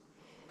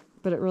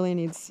 but it really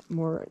needs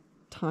more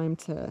time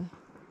to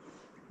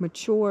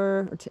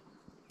mature or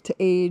to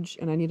age,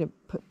 and I need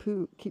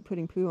to keep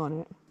putting poo on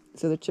it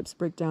so the chips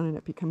break down and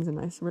it becomes a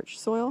nice rich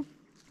soil.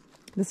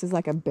 This is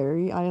like a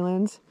berry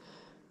island.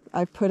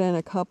 I've put in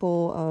a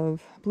couple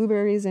of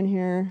blueberries in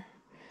here.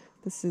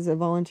 This is a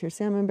volunteer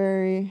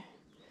salmonberry.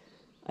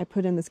 I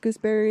put in this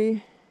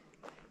gooseberry,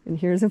 and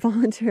here's a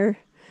volunteer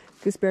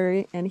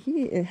gooseberry, and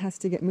it has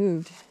to get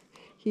moved.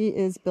 He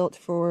is built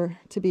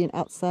to be an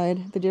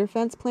outside the deer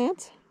fence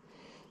plant,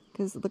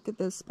 because look at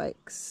those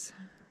spikes.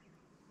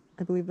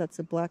 I believe that's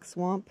a black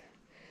swamp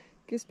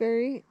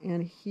gooseberry,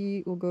 and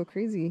he will go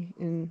crazy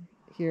in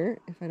here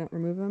if I don't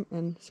remove him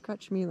and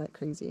scratch me like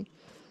crazy.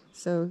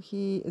 So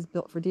he is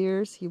built for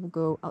deers. He will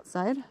go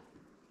outside,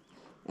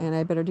 and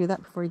I better do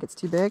that before he gets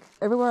too big.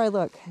 Everywhere I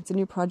look, it's a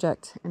new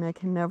project, and I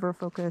can never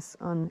focus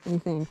on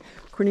anything.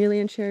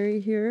 Cornelian cherry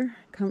here,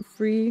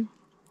 comfrey,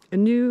 a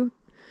new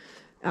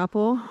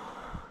apple,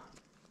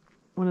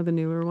 one of the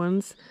newer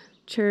ones,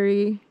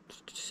 cherry,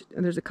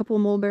 and there's a couple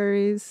of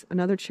mulberries,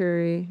 another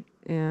cherry,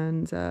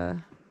 and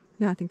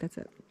yeah, I think that's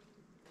it.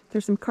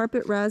 There's some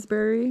carpet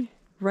raspberry.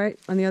 Right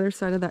on the other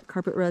side of that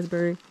carpet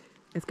raspberry,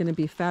 it's going to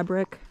be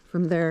fabric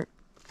from there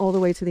all the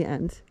way to the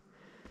end.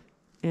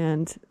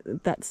 And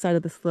that side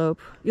of the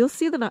slope, you'll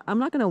see that I'm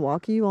not going to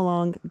walk you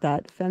along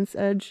that fence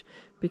edge,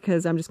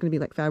 because I'm just going to be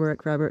like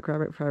fabric. Look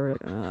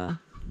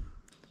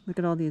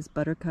at all these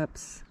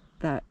buttercups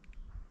that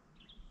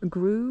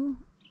grew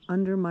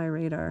under my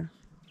radar.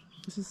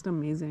 It's just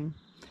amazing.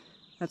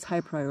 That's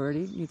high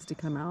priority, needs to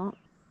come out.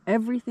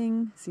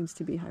 Everything seems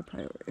to be high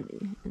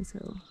priority, and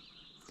so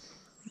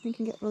I think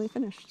can get really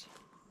finished.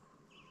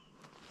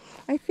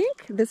 I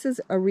think this is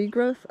a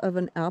regrowth of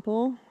an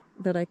apple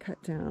that I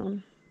cut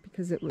down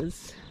because it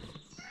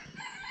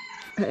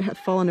had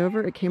fallen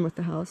over. It came with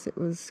the house. It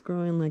was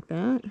growing like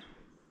that,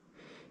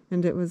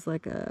 and it was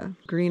like a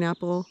green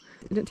apple.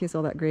 It didn't taste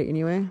all that great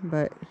anyway,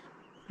 but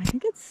I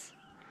think it's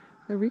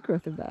a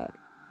regrowth of that.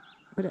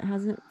 But it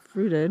hasn't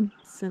fruited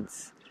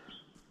since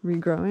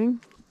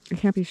regrowing. I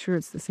can't be sure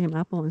it's the same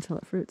apple until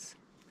it fruits.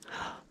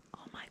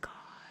 Oh my God.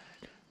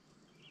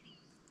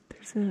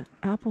 There's an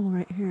apple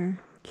right here.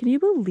 Can you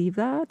believe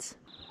that?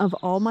 Of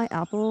all my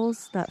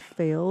apples that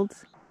failed,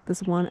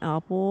 this one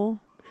apple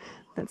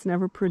that's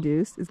never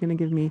produced is going to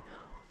give me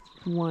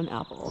one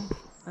apple.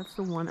 That's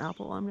the one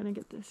apple I'm going to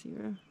get this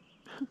year.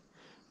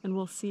 And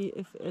we'll see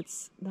if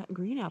it's that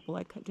green apple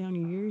I cut down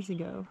years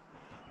ago,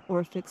 or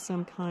if it's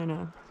some kind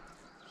of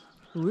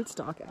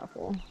rootstock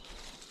apple.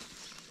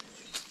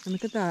 And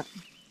look at that.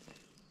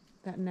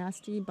 That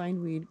nasty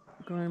bindweed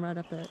growing right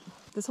up it.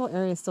 This whole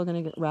area is still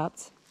going to get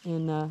wrapped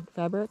in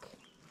fabric.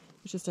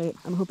 It's just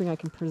I'm hoping I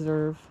can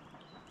preserve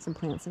some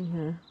plants in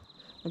here.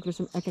 Like there's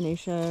some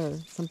echinacea or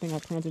something I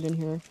planted in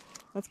here.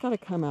 That's got to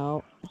come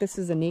out. This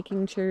is a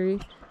naking cherry.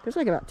 There's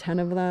like about 10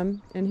 of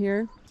them in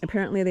here.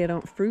 Apparently they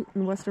don't fruit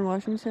in Western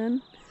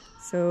Washington.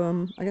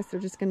 So I guess they're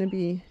just going to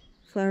be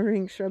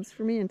flowering shrubs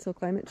for me until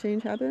climate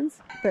change happens.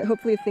 But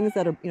hopefully things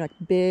that are, you know,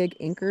 like big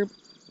anchor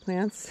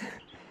plants,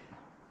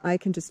 I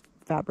can just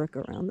fabric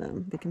around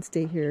them. They can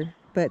stay here.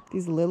 But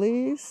these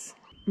lilies,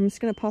 I'm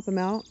just gonna pop them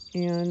out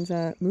and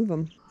move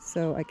them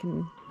so I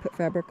can put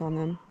fabric on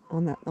them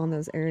on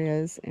those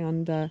areas.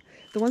 And the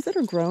ones that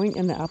are growing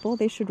in the apple,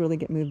 they should really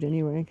get moved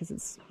anyway because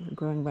it's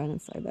growing right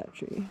inside that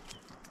tree.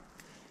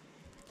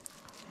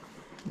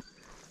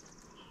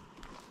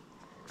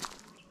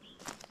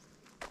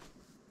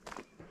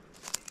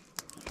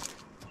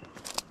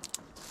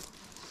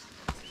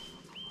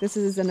 This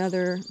is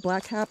another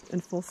black-cap in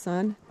full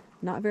sun.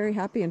 Not very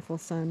happy in full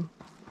sun.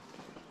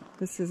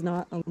 This is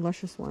not a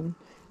luscious one.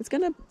 It's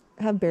gonna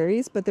have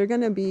berries, but they're not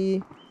gonna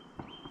be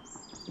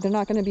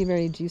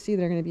very juicy.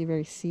 They're gonna be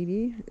very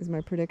seedy, is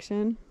my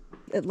prediction.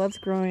 It loves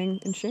growing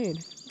in shade.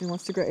 It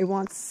wants to grow. It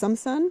wants some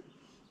sun,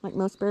 like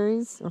most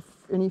berries or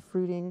any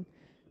fruiting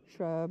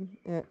shrub.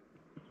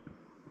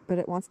 But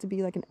it wants to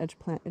be like an edge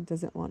plant. It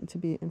doesn't want to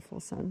be in full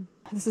sun.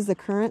 This is the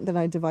currant that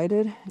I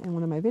divided in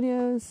one of my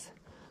videos.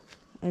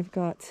 I've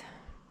got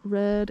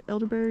red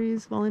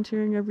elderberries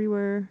volunteering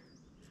everywhere,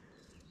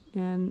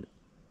 and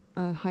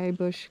a high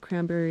bush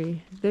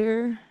cranberry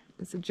there.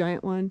 It's a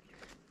giant one.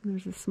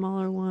 There's a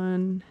smaller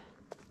one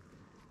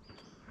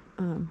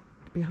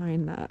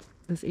behind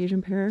this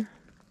Asian pear.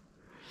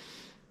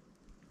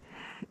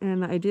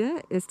 And the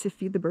idea is to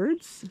feed the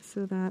birds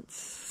so that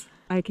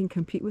I can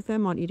compete with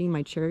them on eating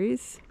my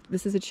cherries.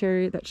 This is a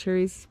cherry. That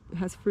cherries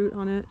has fruit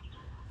on it.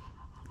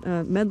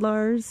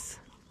 Medlars.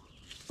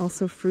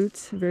 Also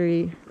fruit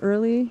very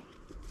early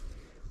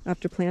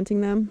after planting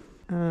them.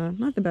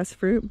 Not the best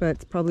fruit, but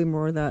it's probably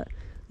more that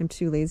I'm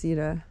too lazy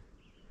to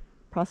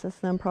process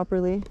them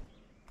properly.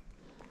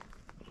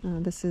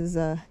 This is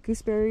a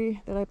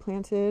gooseberry that I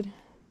planted.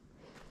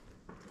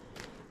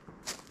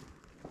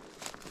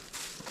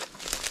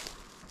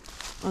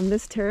 On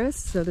this terrace,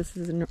 so this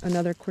is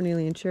another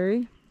Cornelian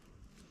cherry.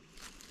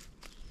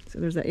 So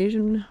there's an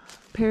Asian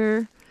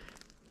pear.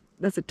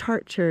 That's a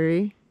tart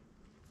cherry.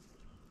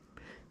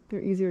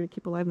 They're easier to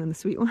keep alive than the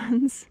sweet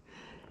ones.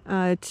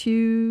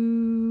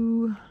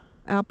 2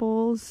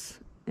 apples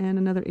and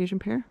another Asian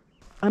pear.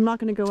 I'm not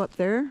going to go up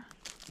there.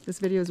 This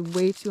video is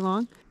way too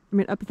long. I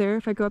mean, up there,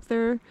 if I go up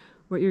there,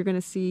 what you're going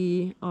to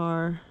see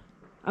are,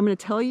 I'm going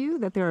to tell you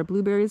that there are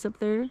blueberries up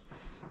there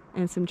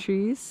and some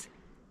trees.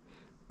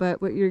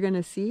 But what you're going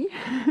to see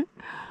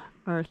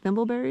are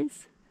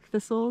thimbleberries,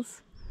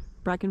 thistles,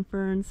 bracken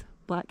ferns,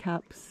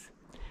 blackcaps.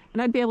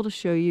 And I'd be able to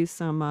show you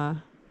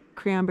some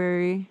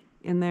cranberry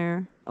in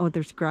there. Oh,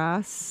 there's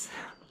grass.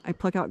 I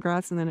pluck out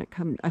grass and then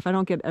if I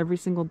don't get every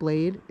single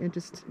blade, it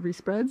just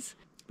respreads.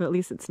 But at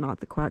least it's not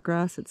the quack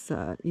grass. It's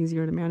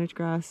easier to manage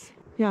grass.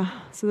 Yeah,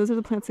 so those are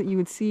the plants that you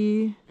would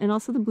see. And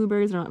also the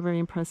blueberries are not very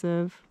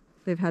impressive.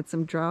 They've had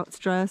some drought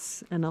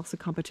stress and also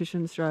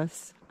competition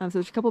stress. So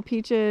there's a couple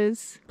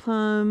peaches,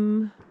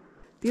 plum.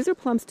 These are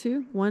plums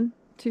too. 1,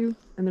 2,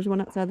 and there's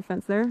one outside the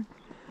fence there.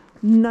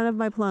 None of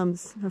my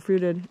plums have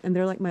fruited, and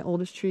they're like my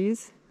oldest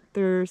trees.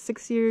 They're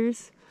 6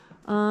 years.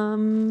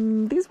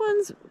 These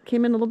ones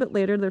came in a little bit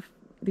later.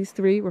 These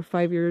 3 were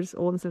 5 years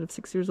old instead of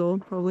 6 years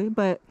old, probably,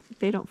 but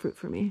they don't fruit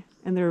for me.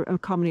 And they're a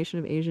combination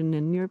of Asian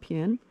and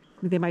European.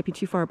 They might be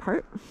too far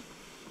apart.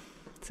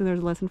 So there's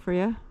a lesson for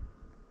you.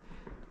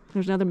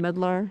 There's another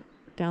medlar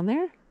down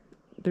there.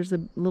 There's a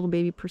little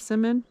baby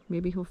persimmon.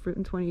 Maybe he'll fruit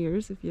in 20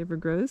 years if he ever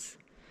grows.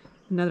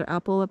 Another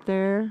apple up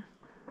there.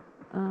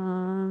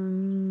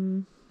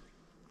 Again,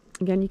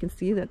 you can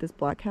see that this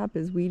blackcap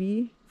is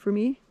weedy for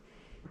me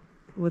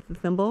with the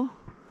thimble.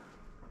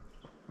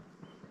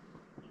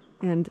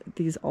 And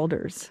these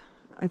alders.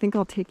 I think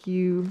I'll take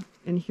you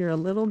in here a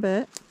little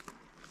bit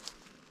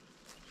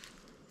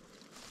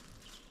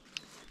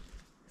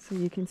so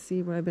you can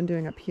see what I've been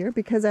doing up here.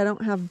 Because I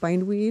don't have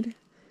bindweed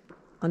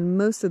on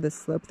most of this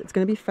slope, it's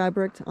going to be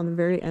fabricked on the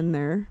very end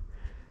there.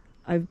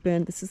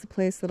 This is the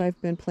place that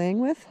I've been playing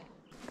with,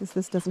 because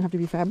this doesn't have to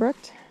be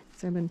fabricked.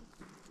 So I've been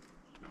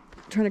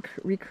trying to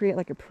recreate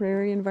like a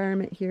prairie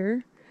environment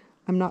here.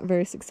 I'm not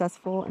very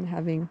successful in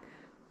having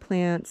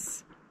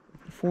plants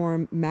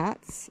form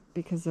mats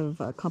because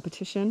of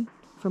competition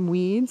from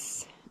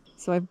weeds.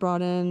 So I've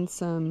brought in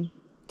some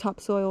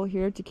topsoil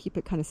here to keep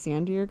it kind of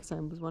sandier, because I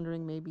was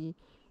wondering maybe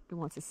it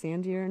wants a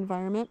sandier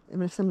environment.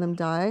 And if some of them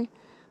die,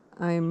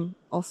 I'm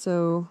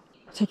also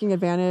taking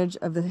advantage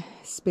of the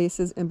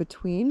spaces in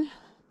between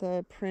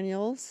the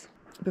perennials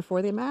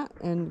before they mat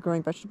and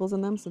growing vegetables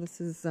in them. So this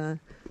is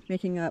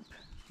making up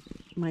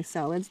my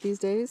salads these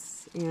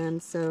days.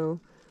 And so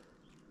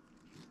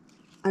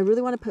I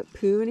really want to put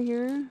poo in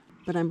here,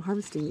 but I'm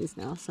harvesting these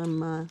now, so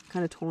I'm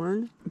kind of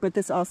torn. But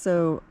this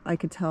also, I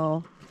could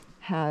tell,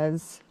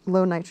 has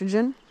low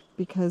nitrogen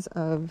because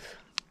of,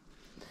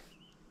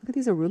 look at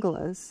these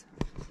arugulas.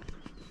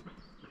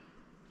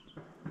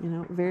 You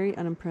know, very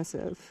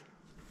unimpressive.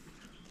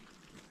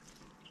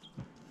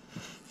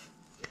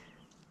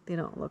 They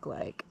don't look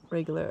like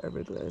regular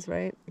arugulas,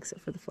 right?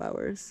 Except for the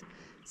flowers.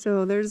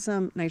 So there's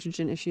some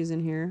nitrogen issues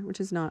in here, which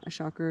is not a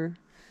shocker.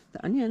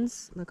 The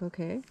onions look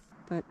okay,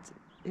 but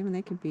even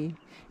they could be.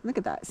 Look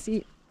at that.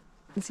 See,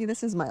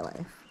 this is my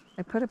life.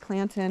 I put a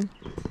plant in.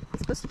 It's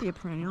supposed to be a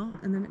perennial,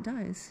 and then it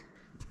dies.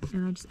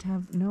 And I just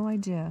have no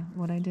idea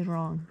what I did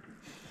wrong.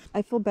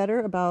 I feel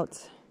better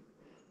about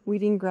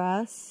weeding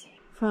grass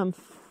from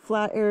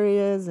flat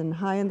areas and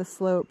high in the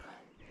slope.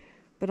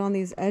 But on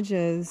these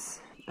edges,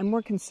 I'm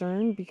more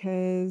concerned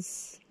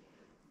because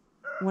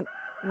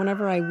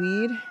whenever I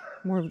weed,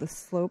 more of the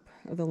slope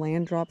of the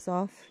land drops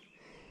off.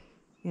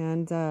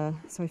 And so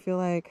I feel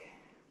like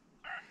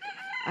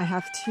I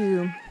have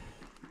to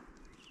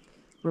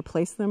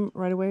replace them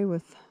right away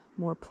with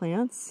more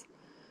plants.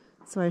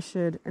 So I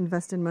should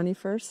invest in money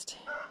first.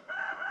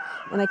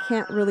 And I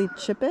can't really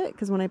chip it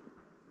because when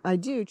I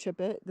do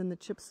chip it, then the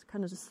chips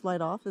kind of just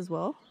slide off as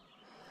well.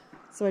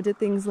 So I did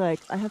things like,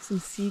 I have some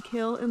sea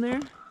kale in there,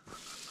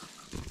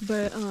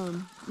 but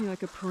you know,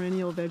 like a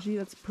perennial veggie.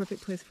 That's a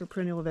perfect place for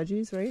perennial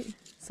veggies, right?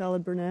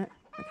 Salad burnet,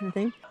 that kind of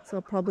thing. So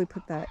I'll probably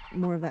put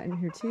more of that in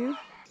here too.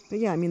 But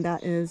yeah, I mean,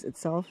 that is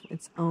itself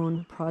its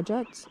own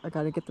project. I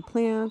got to get the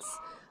plants,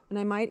 and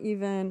I might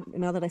even,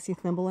 now that I see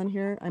thimble in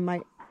here, I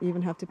might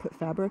even have to put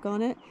fabric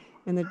on it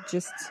and then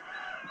just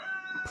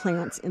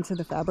plant into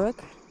the fabric.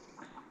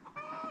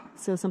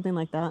 So something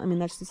like that. I mean,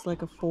 that's just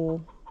like a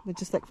full,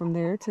 just like from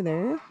there to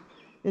there,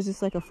 it's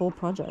just like a full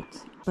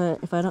project. But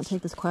if I don't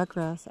take this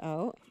quackgrass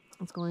out,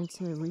 it's going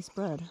to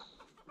respread.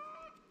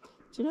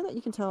 Do you know that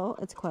you can tell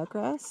it's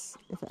quackgrass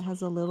if it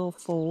has a little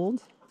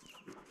fold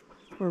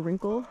or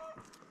wrinkle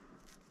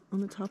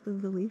on the top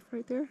of the leaf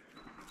right there?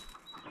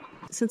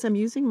 Since I'm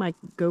using my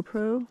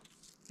GoPro,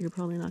 you're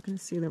probably not going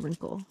to see the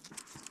wrinkle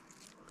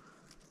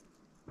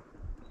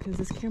because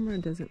this camera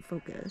doesn't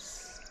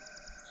focus.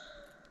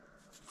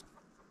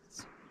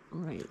 It's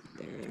right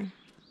there.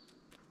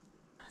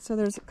 So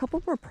there's a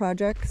couple more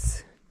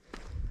projects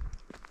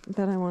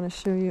that I want to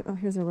show you. Oh,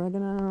 here's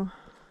oregano.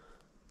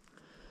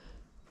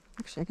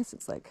 Actually, I guess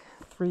it's like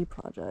 3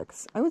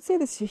 projects. I would say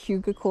this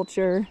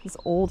hugelkultur, this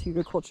old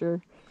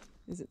hugelkultur,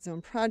 is its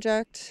own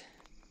project.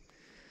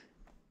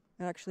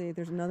 Actually,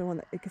 there's another one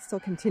that it still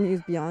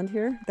continues beyond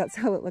here. That's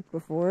how it looked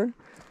before.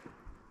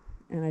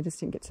 And I just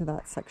didn't get to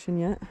that section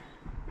yet.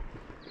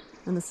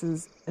 And this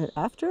is it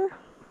after.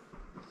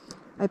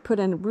 I put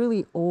in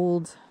really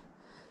old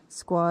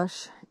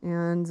squash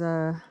and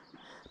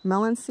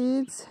melon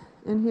seeds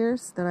in here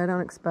that I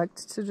don't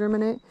expect to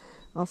germinate.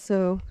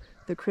 Also,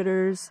 the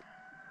critters,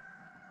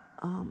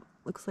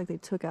 looks like they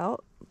took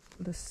out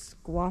the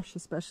squash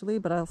especially,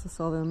 but I also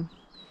saw them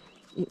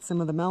eat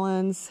some of the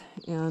melons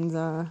and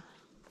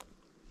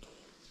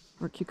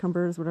or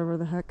cucumbers, whatever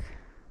the heck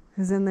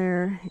is in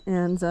there.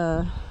 And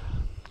but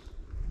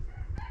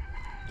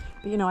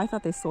you know, I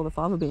thought they stole the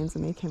fava beans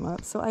and they came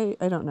up, so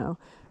I don't know.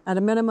 At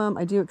a minimum,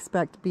 I do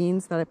expect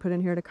beans that I put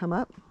in here to come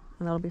up,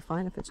 and that'll be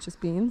fine if it's just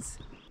beans.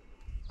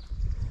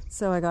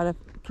 So I gotta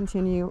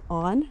continue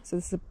on. So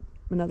this is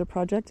another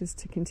project, is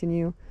to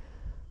continue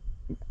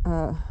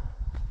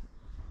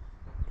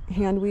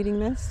hand weeding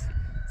this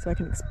so I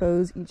can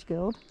expose each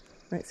guild,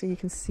 right? So you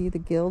can see the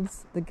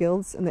guilds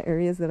and the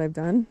areas that I've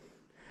done,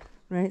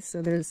 right?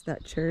 So there's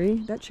that cherry.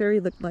 That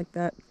cherry looked like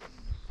that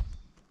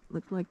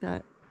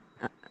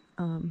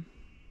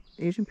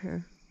Asian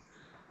pear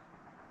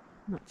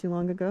not too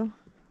long ago,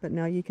 but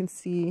now you can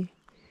see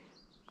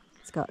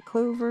it's got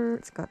clover,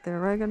 it's got the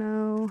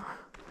oregano.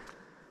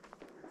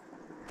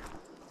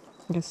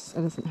 I guess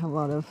it doesn't have a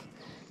lot of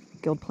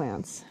guild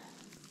plants.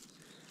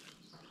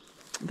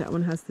 That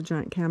one has the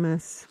giant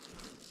camas.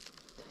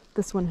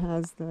 This one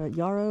has the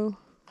yarrow.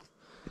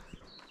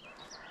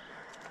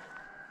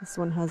 This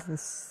one has the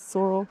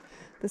sorrel.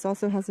 This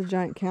also has a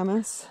giant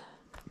camas.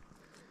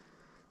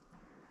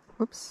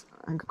 Whoops,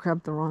 I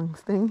grabbed the wrong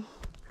thing.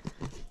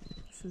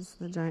 This is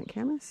the giant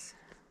camas.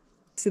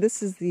 So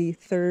this is the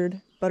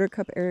 3rd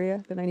buttercup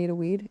area that I need to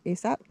weed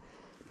ASAP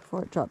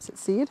before it drops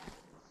its seed.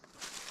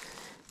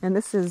 And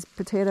this is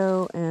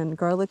potato and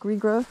garlic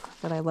regrowth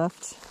that I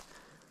left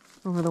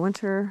over the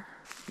winter.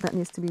 That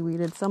needs to be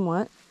weeded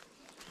somewhat.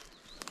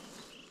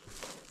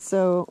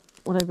 So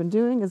what I've been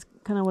doing is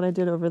kind of what I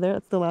did over there.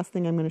 That's the last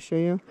thing I'm going to show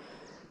you.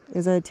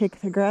 Is I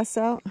take the grass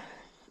out,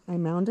 I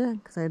mound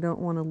it because I don't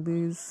want to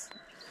lose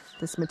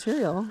this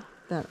material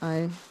that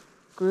I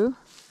grew.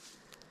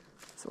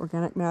 It's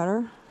organic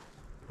matter.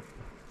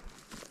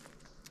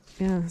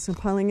 Yeah, so I'm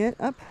piling it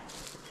up,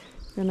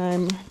 and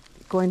I'm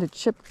going to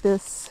chip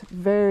this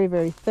very,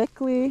 very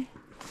thickly,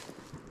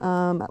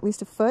 at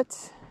least a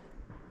foot,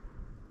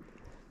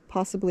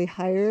 possibly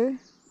higher.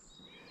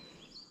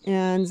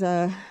 And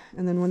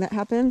then when that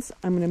happens,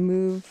 I'm going to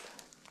move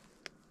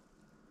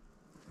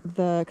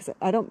because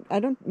I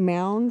don't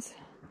mound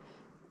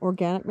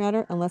organic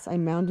matter unless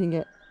I'm mounding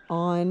it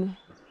on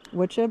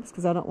wood chips,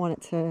 because I don't want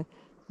it to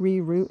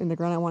re-root in the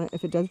ground. I want it,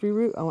 if it does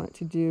re-root, I want it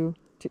to do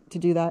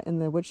that in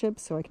the wood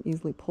chips so I can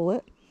easily pull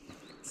it.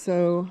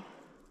 So,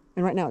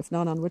 and right now it's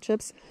not on wood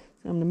chips,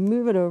 so I'm going to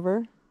move it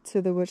over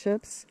to the wood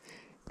chips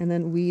and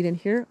then weed in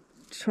here,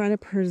 trying to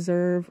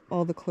preserve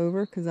all the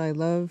clover because I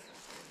love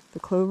the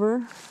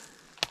clover.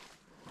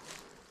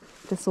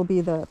 This will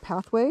be the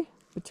pathway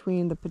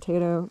between the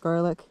potato,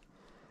 garlic,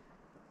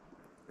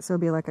 so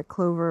it'll be like a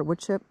clover wood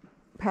chip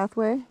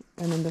pathway,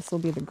 and then this will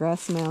be the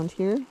grass mound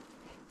here,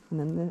 and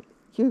then the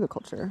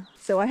hugelkultur.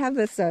 So I have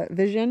this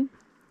vision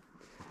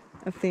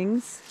of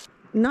things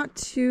not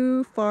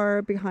too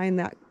far behind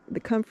that, the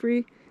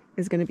comfrey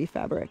is going to be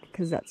fabric,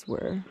 because that's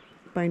where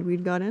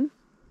bindweed got in.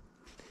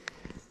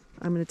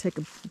 I'm going to take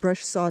a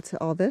brush saw to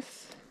all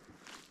this.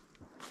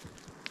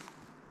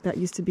 That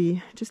used to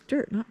be just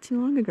dirt not too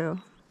long ago.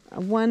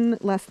 One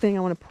last thing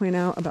I want to point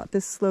out about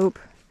this slope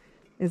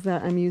is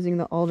that I'm using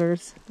the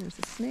alders. There's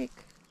a snake.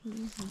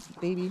 There's a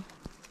baby.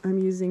 I'm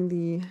using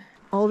the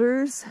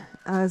alders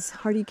as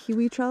hardy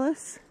kiwi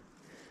trellis.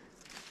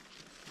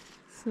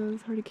 So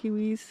there's hardy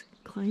kiwis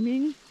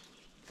climbing.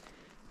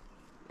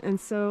 And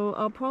so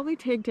I'll probably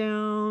take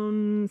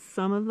down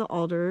some of the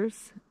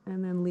alders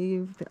and then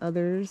leave the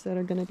others that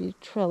are going to be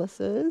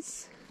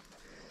trellises.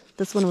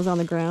 This one was on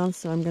the ground,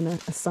 so I'm going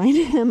to assign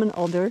him an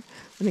alder.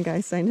 I think I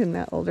assigned him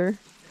that alder.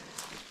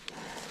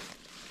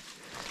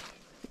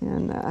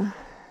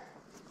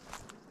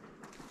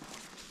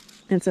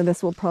 And so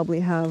this will probably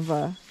have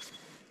the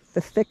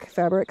thick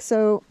fabric.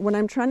 So when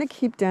I'm trying to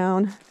keep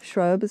down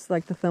shrubs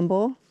like the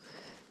thimble,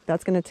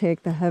 that's going to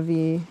take the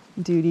heavy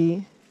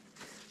duty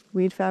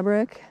weed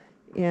fabric.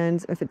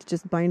 And if it's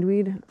just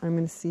bindweed, I'm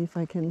going to see if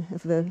I can,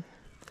 if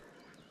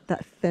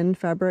that thin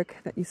fabric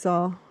that you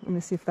saw, I'm going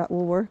to see if that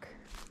will work.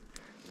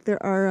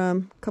 There are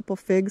a couple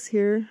figs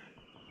here.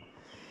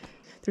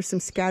 There's some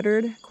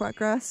scattered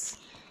quackgrass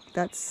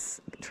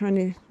that's trying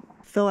to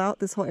fill out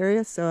this whole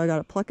area, so I got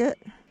to pluck it.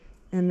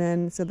 And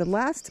then, so the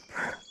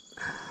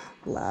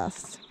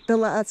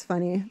that's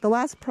funny. The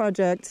last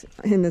project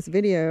in this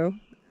video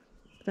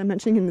that I'm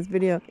mentioning in this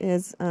video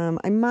is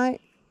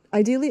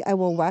ideally I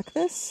will whack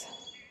this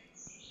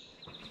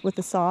with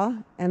the saw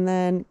and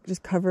then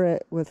just cover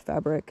it with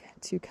fabric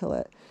to kill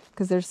it,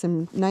 because there's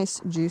some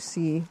nice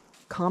juicy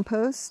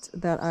compost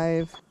that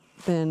I've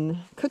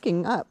been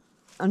cooking up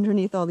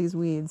underneath all these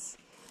weeds.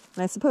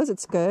 And I suppose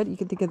it's good. You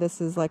can think of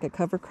this as like a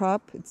cover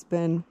crop. It's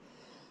been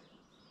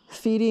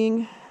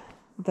feeding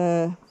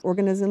the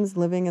organisms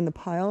living in the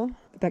pile,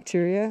 the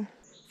bacteria.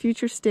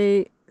 Future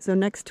state, so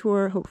next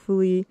tour,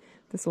 hopefully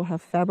this will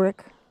have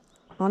fabric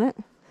on it.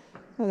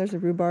 Oh, there's a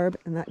rhubarb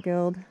in that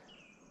guild.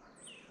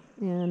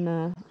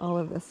 And all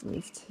of this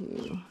needs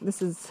to,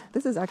 this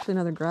is actually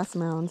another grass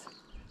mound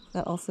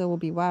that also will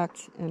be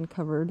whacked and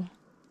covered.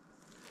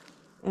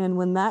 And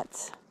when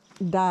that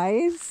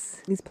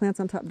dies, these plants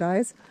on top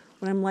dies,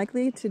 what I'm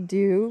likely to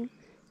do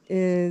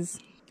is,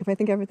 if I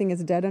think everything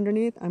is dead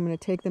underneath, I'm going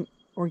to take the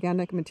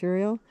organic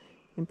material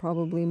and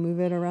probably move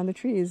it around the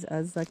trees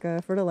as like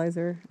a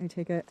fertilizer. I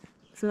take it.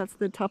 So that's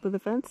the top of the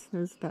fence.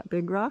 There's that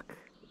big rock.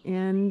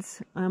 And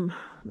I'm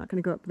not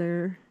going to go up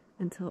there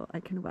until I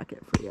can whack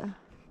it for you.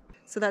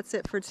 So that's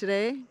it for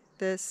today.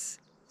 This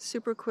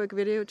super quick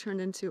video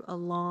turned into a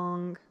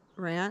long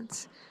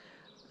rant.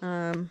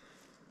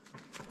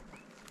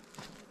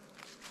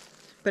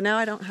 But now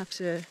I don't have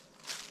to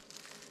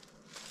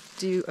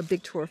do a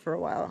big tour for a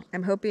while.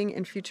 I'm hoping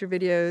in future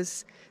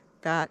videos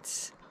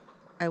that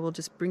I will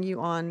just bring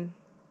you on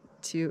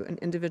to an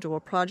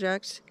individual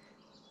project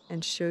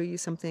and show you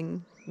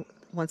something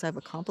once I've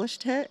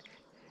accomplished it.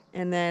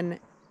 And then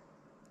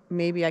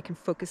maybe I can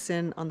focus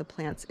in on the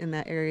plants in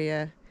that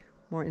area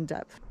more in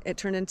depth. It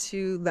turned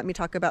into, let me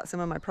talk about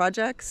some of my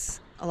projects,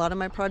 a lot of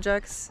my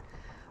projects.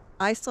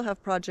 I still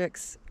have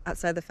projects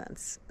outside the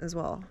fence as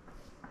well.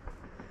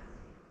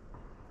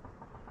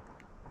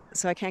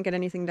 So I can't get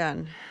anything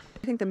done.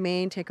 I think the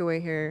main takeaway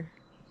here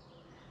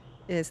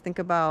is think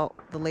about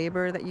the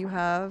labor that you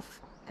have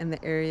and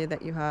the area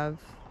that you have.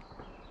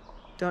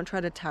 Don't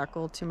try to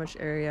tackle too much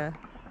area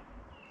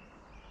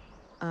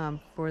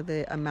for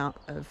the amount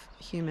of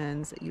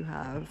humans that you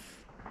have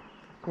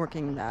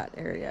working that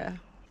area.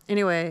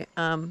 Anyway,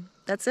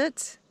 that's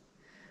it.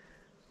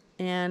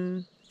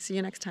 And see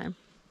you next time.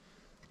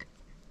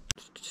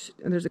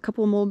 There's a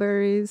couple of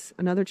mulberries,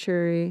 another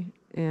cherry,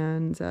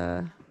 and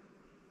yeah,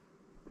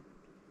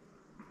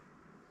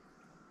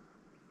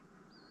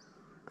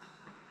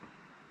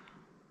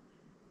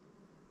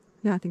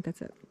 I think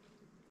that's it.